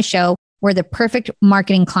come on my show were the perfect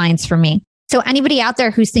marketing clients for me. So anybody out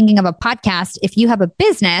there who's thinking of a podcast, if you have a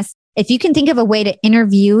business, if you can think of a way to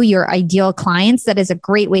interview your ideal clients, that is a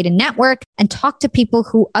great way to network and talk to people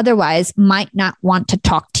who otherwise might not want to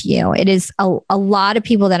talk to you. It is a lot of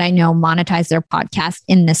people that I know monetize their podcast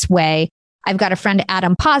in this way. I've got a friend,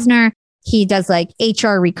 Adam Posner. He does like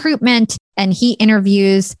HR recruitment and he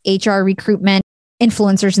interviews HR recruitment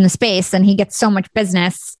influencers in the space. And he gets so much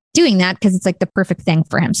business doing that because it's like the perfect thing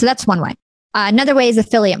for him. So that's one way. Another way is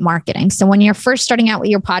affiliate marketing. So when you're first starting out with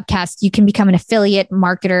your podcast, you can become an affiliate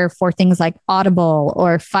marketer for things like Audible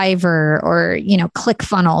or Fiverr or,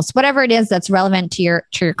 ClickFunnels, whatever it is that's relevant to your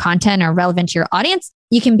content or relevant to your audience.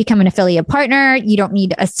 You can become an affiliate partner. You don't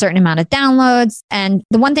need a certain amount of downloads. And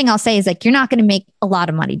the one thing I'll say is like, you're not going to make a lot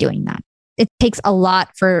of money doing that. It takes a lot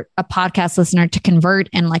for a podcast listener to convert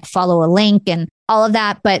and like follow a link and all of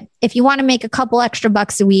that. But if you want to make a couple extra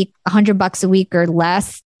bucks a week, $100 a week or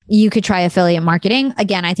less, you could try affiliate marketing.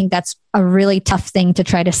 Again, I think that's a really tough thing to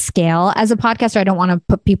try to scale as a podcaster. I don't want to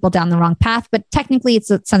put people down the wrong path, but technically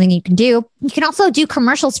it's something you can do. You can also do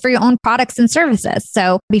commercials for your own products and services.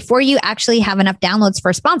 So before you actually have enough downloads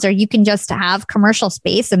for a sponsor, you can just have commercial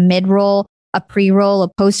space, a mid-roll, a pre-roll, a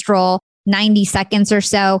post-roll, 90 seconds or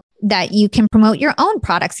so that you can promote your own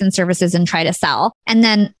products and services and try to sell. And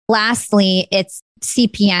then lastly, it's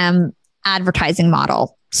CPM advertising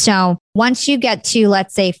model. So once you get to,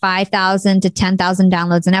 let's say, 5,000 to 10,000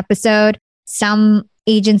 downloads an episode, some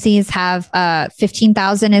agencies have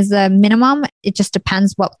 15,000 is the minimum. It just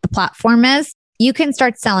depends what the platform is. You can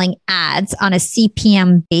start selling ads on a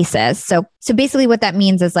CPM basis. So basically what that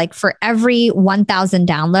means is like for every 1,000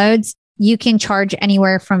 downloads, you can charge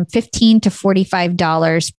anywhere from $15 to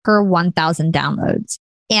 $45 per 1,000 downloads.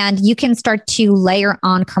 And you can start to layer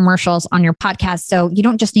on commercials on your podcast. So you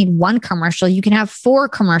don't just need one commercial. You can have 4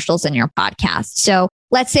 commercials in your podcast. So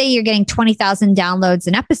let's say you're getting 20,000 downloads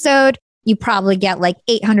an episode. You probably get like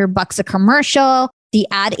 $800 a commercial. The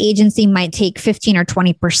ad agency might take 15 or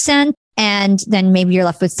 20%. And then maybe you're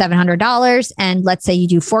left with $700. And let's say you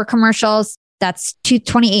do 4 commercials. That's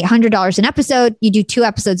 $2,800 an episode. You do 2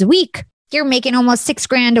 episodes a week. You're making almost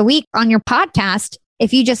 $6,000 a week on your podcast.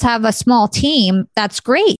 If you just have a small team, that's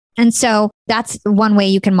great. And so that's one way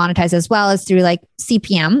you can monetize as well, is through like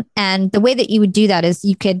CPM. And the way that you would do that is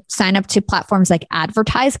you could sign up to platforms like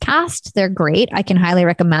AdvertiseCast. They're great. I can highly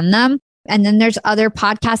recommend them. And then there's other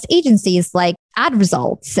podcast agencies like Ad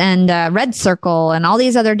Results and Red Circle and all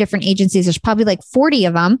these other different agencies. There's probably like 40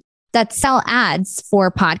 of them that sell ads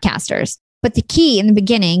for podcasters. But the key in the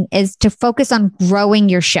beginning is to focus on growing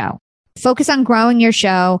your show. Focus on growing your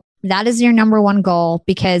show. That is your number one goal,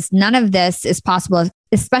 because none of this is possible,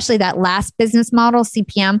 especially that last business model,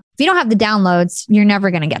 CPM. If you don't have the downloads, you're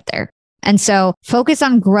never going to get there. And so focus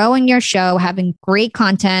on growing your show, having great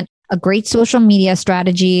content, a great social media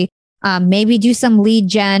strategy. Maybe do some lead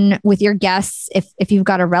gen with your guests. If you've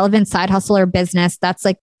got a relevant side hustle or business, that's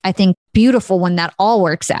like, I think, beautiful when that all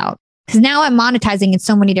works out. Because now I'm monetizing in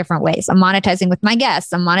so many different ways. I'm monetizing with my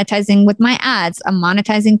guests. I'm monetizing with my ads. I'm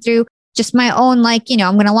monetizing through just my own, I'm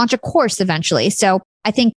going to launch a course eventually. So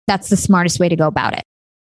I think that's the smartest way to go about it.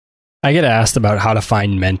 I get asked about how to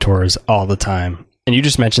find mentors all the time. And you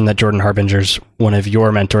just mentioned that Jordan Harbinger's one of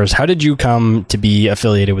your mentors. How did you come to be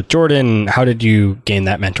affiliated with Jordan? How did you gain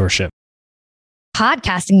that mentorship?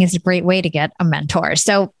 Podcasting is a great way to get a mentor.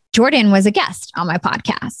 So Jordan was a guest on my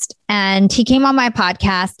podcast, and he came on my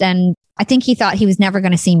podcast, and I think he thought he was never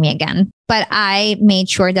going to see me again, but I made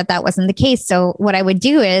sure that that wasn't the case. So what I would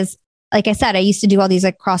do is, like I said, I used to do all these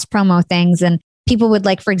like cross promo things, and people would,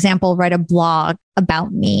 like, for example, write a blog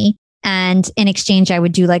about me. And in exchange, I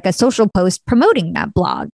would do like a social post promoting that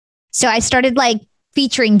blog. So I started like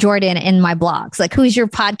featuring Jordan in my blogs, like, who's your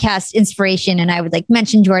podcast inspiration? And I would like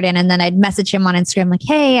mention Jordan, and then I'd message him on Instagram, like,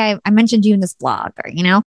 hey, I mentioned you in this blog, or,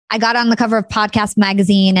 I got on the cover of Podcast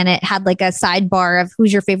Magazine, and it had like a sidebar of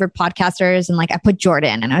who's your favorite podcasters. And like, I put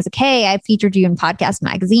Jordan, and I was like, hey, I featured you in Podcast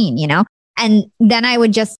Magazine, and then I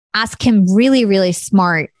would just ask him really, really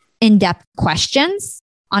smart, in-depth questions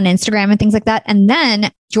on Instagram and things like that. And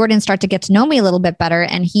then Jordan started to get to know me a little bit better.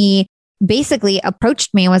 And he basically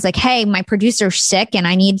approached me and was like, hey, my producer's sick and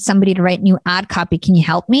I need somebody to write new ad copy. Can you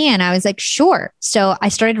help me? And I was like, sure. So I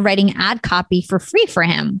started writing ad copy for free for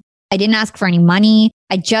him. I didn't ask for any money.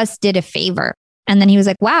 I just did a favor. And then he was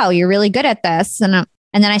like, wow, you're really good at this. And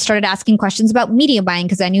then I started asking questions about media buying,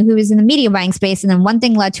 because I knew he was in the media buying space. And then one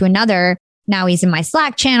thing led to another. Now he's in my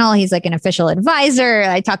Slack channel. He's like an official advisor.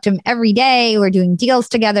 I talk to him every day. We're doing deals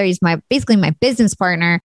together. He's basically my business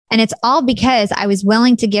partner. And it's all because I was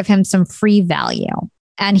willing to give him some free value.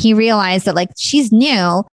 And he realized that, like, she's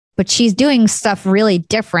new, but she's doing stuff really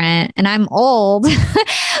different. And I'm old,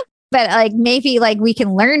 but like, maybe like we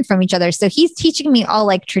can learn from each other. So he's teaching me all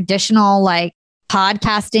like traditional, like,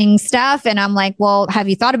 podcasting stuff. And I'm like, well, have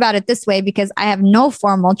you thought about it this way? Because I have no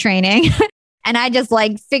formal training. And I just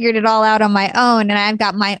like figured it all out on my own. And I've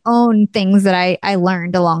got my own things that I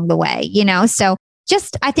learned along the way, So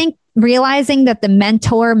just, I think, realizing that the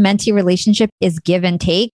mentor-mentee relationship is give and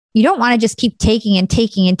take. You don't want to just keep taking and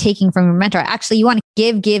taking and taking from your mentor. Actually, you want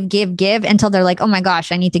to give until they're like, oh my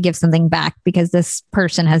gosh, I need to give something back because this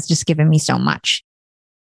person has just given me so much.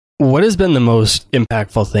 What has been the most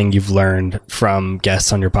impactful thing you've learned from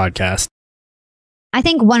guests on your podcast? I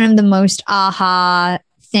think one of the most aha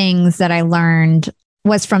things that I learned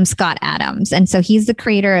was from Scott Adams. And so he's the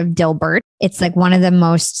creator of Dilbert. It's like one of the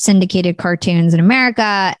most syndicated cartoons in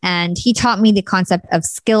America. And he taught me the concept of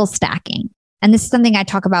skill stacking. And this is something I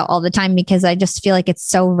talk about all the time because I just feel like it's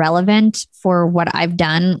so relevant for what I've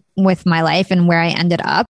done with my life and where I ended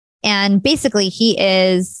up. And basically he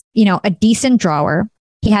is, a decent drawer.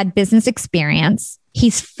 He had business experience.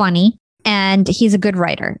 He's funny and he's a good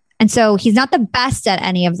writer. And so he's not the best at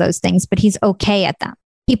any of those things, but he's okay at them.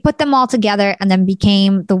 He put them all together and then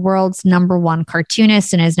became the world's #1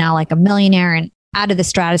 cartoonist and is now like a millionaire and out of the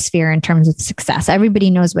stratosphere in terms of success.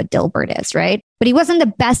 Everybody knows what Dilbert is, right? But he wasn't the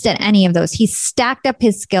best at any of those. He stacked up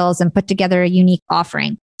his skills and put together a unique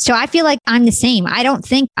offering. So I feel like I'm the same. I don't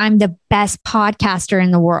think I'm the best podcaster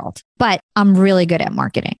in the world, but I'm really good at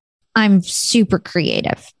marketing. I'm super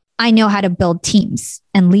creative. I know how to build teams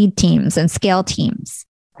and lead teams and scale teams.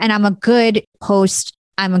 And I'm a good host.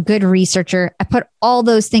 I'm a good researcher. I put all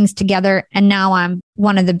those things together and now I'm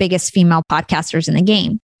one of the biggest female podcasters in the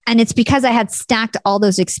game. And it's because I had stacked all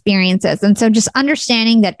those experiences. And so just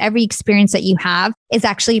understanding that every experience that you have is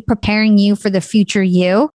actually preparing you for the future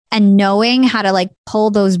you, and knowing how to like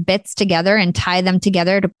pull those bits together and tie them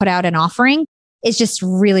together to put out an offering is just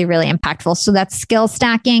really, really impactful. So that's skill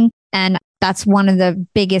stacking. And that's one of the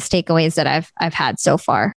biggest takeaways that I've had so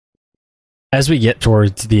far. As we get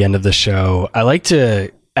towards the end of the show, I like to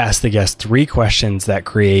ask the guests 3 questions that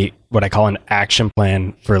create what I call an action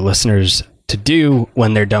plan for listeners to do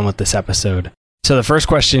when they're done with this episode. So the first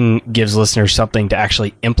question gives listeners something to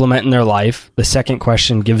actually implement in their life. The second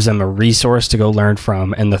question gives them a resource to go learn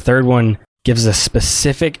from. And the third one gives a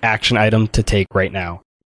specific action item to take right now.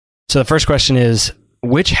 So the first question is,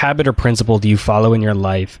 which habit or principle do you follow in your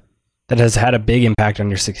life that has had a big impact on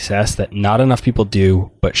your success that not enough people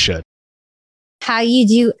do, but should? How you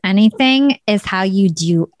do anything is how you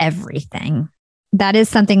do everything. That is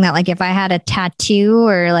something that, like, if I had a tattoo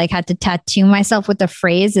or like had to tattoo myself with a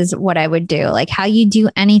phrase, is what I would do. Like, how you do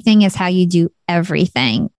anything is how you do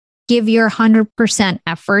everything. Give your 100%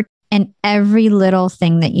 effort in every little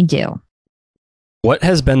thing that you do. What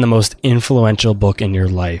has been the most influential book in your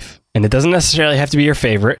life? And it doesn't necessarily have to be your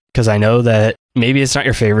favorite, because I know that maybe it's not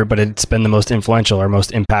your favorite, but it's been the most influential or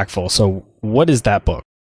most impactful. So what is that book?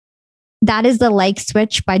 That is The Like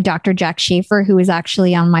Switch by Dr. Jack Schaefer, who is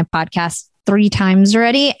actually on my podcast 3 times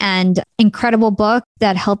already, and incredible book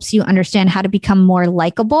that helps you understand how to become more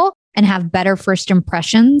likable and have better first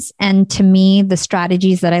impressions. And to me, the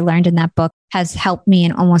strategies that I learned in that book has helped me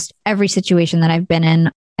in almost every situation that I've been in,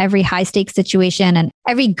 every high stakes situation, and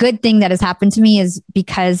every good thing that has happened to me is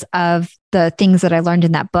because of the things that I learned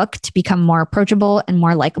in that book to become more approachable and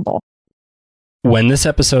more likable. When this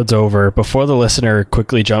episode's over, before the listener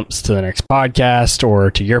quickly jumps to the next podcast or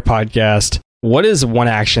to your podcast, what is one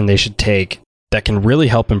action they should take that can really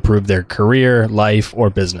help improve their career, life, or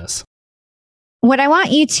business? What I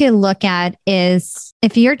want you to look at is,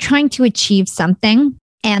 if you're trying to achieve something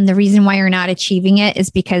and the reason why you're not achieving it is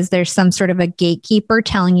because there's some sort of a gatekeeper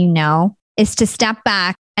telling you no, is to step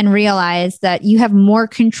back and realize that you have more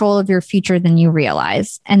control of your future than you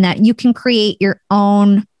realize, and that you can create your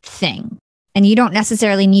own thing. And you don't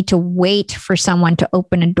necessarily need to wait for someone to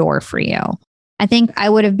open a door for you. I think I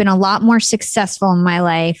would have been a lot more successful in my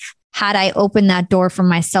life had I opened that door for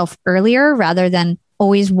myself earlier, rather than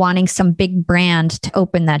always wanting some big brand to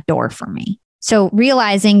open that door for me. So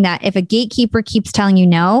realizing that if a gatekeeper keeps telling you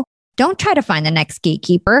no, don't try to find the next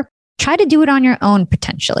gatekeeper. Try to do it on your own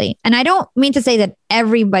potentially. And I don't mean to say that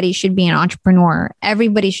everybody should be an entrepreneur.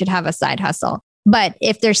 Everybody should have a side hustle. But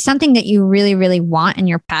if there's something that you really, really want and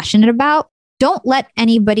you're passionate about, don't let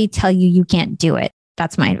anybody tell you you can't do it.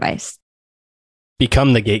 That's my advice.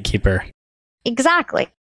 Become the gatekeeper. Exactly.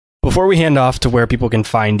 Before we hand off to where people can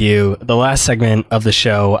find you, the last segment of the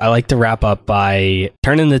show, I like to wrap up by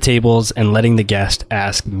turning the tables and letting the guest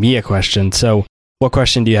ask me a question. So what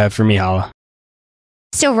question do you have for me, Hala?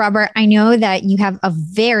 So, Robert, I know that you have a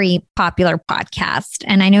very popular podcast.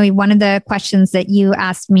 And I know one of the questions that you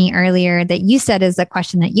asked me earlier that you said is a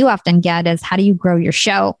question that you often get is, how do you grow your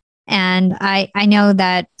show? And I know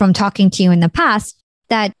that from talking to you in the past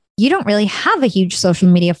that you don't really have a huge social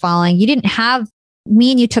media following. You didn't have,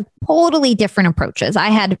 me and you took totally different approaches. I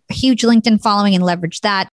had a huge LinkedIn following and leveraged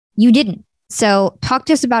that. You didn't. So talk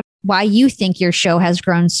to us about why you think your show has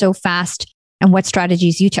grown so fast and what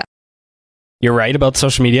strategies you took. You're right about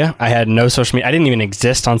social media. I had no social media. I didn't even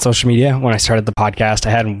exist on social media when I started the podcast.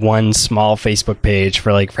 I had one small Facebook page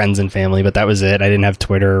for like friends and family, but that was it. I didn't have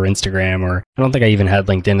Twitter or Instagram, or I don't think I even had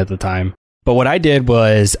LinkedIn at the time. But what I did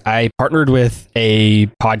was I partnered with a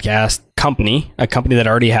podcast company, a company that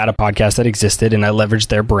already had a podcast that existed, and I leveraged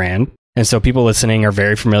their brand. And so people listening are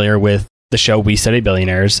very familiar with the show We Study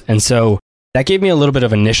Billionaires. And so that gave me a little bit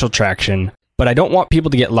of initial traction. But I don't want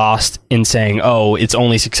people to get lost in saying, oh, it's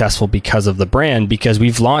only successful because of the brand, because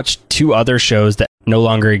we've launched 2 other shows that no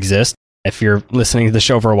longer exist. If you're listening to the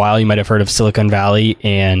show for a while, you might have heard of Silicon Valley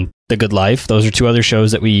and The Good Life. Those are 2 other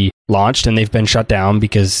shows that we launched, and they've been shut down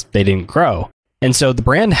because they didn't grow. And so the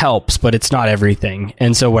brand helps, but it's not everything.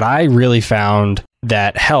 And so what I really found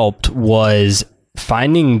that helped was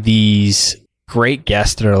finding these great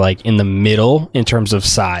guests that are like in the middle in terms of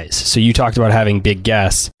size. So you talked about having big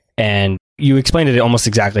guests, and you explained it almost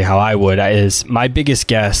exactly how I would. Is my biggest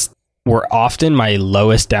guests were often my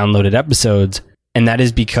lowest downloaded episodes, and that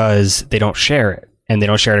is because they don't share it, and they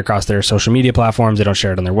don't share it across their social media platforms. They don't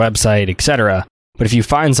share it on their website, etc. But if you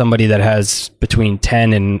find somebody that has between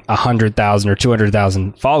 10 and 100,000 or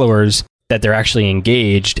 200,000 followers, that they're actually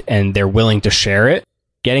engaged and they're willing to share it,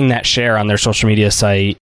 getting that share on their social media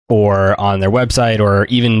site or on their website, or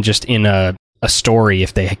even just in a story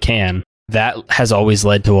if they can, that has always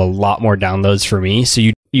led to a lot more downloads for me. So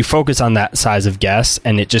you focus on that size of guests,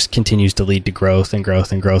 and it just continues to lead to growth and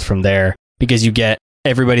growth and growth from there, because you get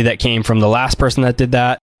everybody that came from the last person that did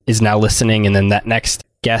that is now listening. And then that next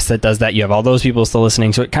guest that does that, you have all those people still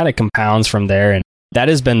listening. So it kind of compounds from there. And that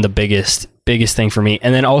has been the biggest thing for me.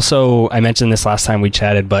 And then also, I mentioned this last time we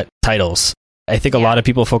chatted, but titles. I think a lot of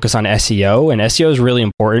people focus on SEO, and SEO is really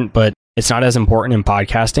important, but it's not as important in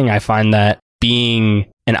podcasting. I find that being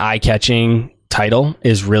an eye-catching title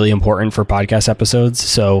is really important for podcast episodes.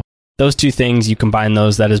 So those 2 things, you combine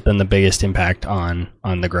those, that has been the biggest impact on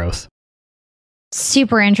the growth.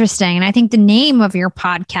 Super interesting. And I think the name of your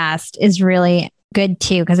podcast is really good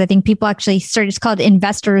too, because I think people actually search, it's called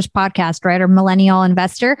Investors Podcast, right? Or Millennial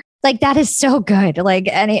Investor. Like that is so good. Like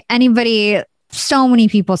anybody, so many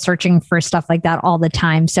people searching for stuff like that all the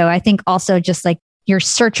time. So I think also just like your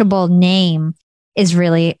searchable name is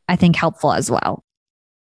really, I think, helpful as well.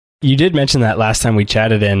 You did mention that last time we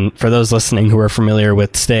chatted, and for those listening who are familiar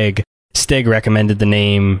with Stig recommended the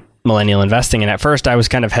name Millennial Investing. And at first I was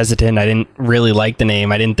kind of hesitant. I didn't really like the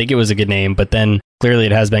name. I didn't think it was a good name, but then clearly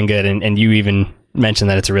it has been good. And you even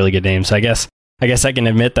mentioned that it's a really good name. So I guess I can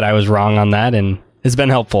admit that I was wrong on that, and it's been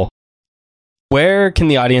helpful. Where can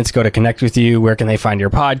the audience go to connect with you? Where can they find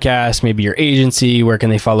your podcast, maybe your agency? Where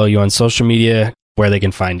can they follow you on social media? Where they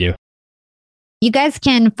can find you? You guys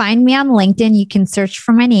can find me on LinkedIn. You can search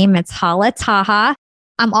for my name. It's Hala Taha.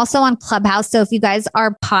 I'm also on Clubhouse. So if you guys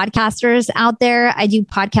are podcasters out there, I do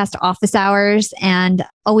podcast office hours and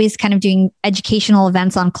always kind of doing educational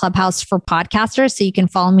events on Clubhouse for podcasters. So you can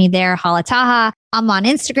follow me there, Hala Taha. I'm on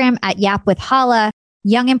Instagram at Yap with Hala.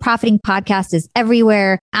 Young and Profiting Podcast is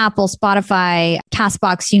everywhere. Apple, Spotify,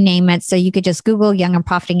 Castbox, you name it. So you could just Google Young and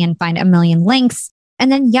Profiting and find a million links.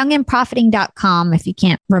 And then youngandprofiting.com if you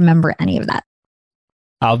can't remember any of that.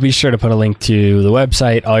 I'll be sure to put a link to the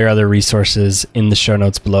website, all your other resources in the show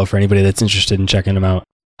notes below for anybody that's interested in checking them out.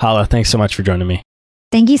 Hala, thanks so much for joining me.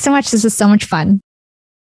 Thank you so much. This was so much fun.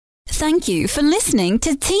 Thank you for listening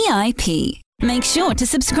to TIP. Make sure to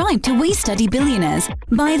subscribe to We Study Billionaires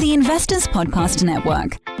by the Investors Podcast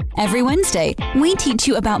Network. Every Wednesday, we teach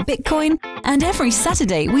you about Bitcoin, and every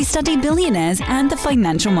Saturday, we study billionaires and the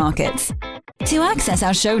financial markets. To access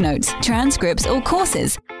our show notes, transcripts, or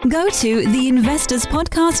courses, go to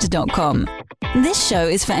theinvestorspodcast.com. This show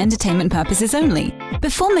is for entertainment purposes only.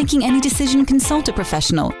 Before making any decision, consult a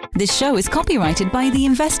professional. This show is copyrighted by the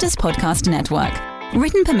Investors Podcast Network.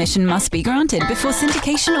 Written permission must be granted before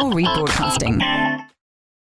syndication or rebroadcasting.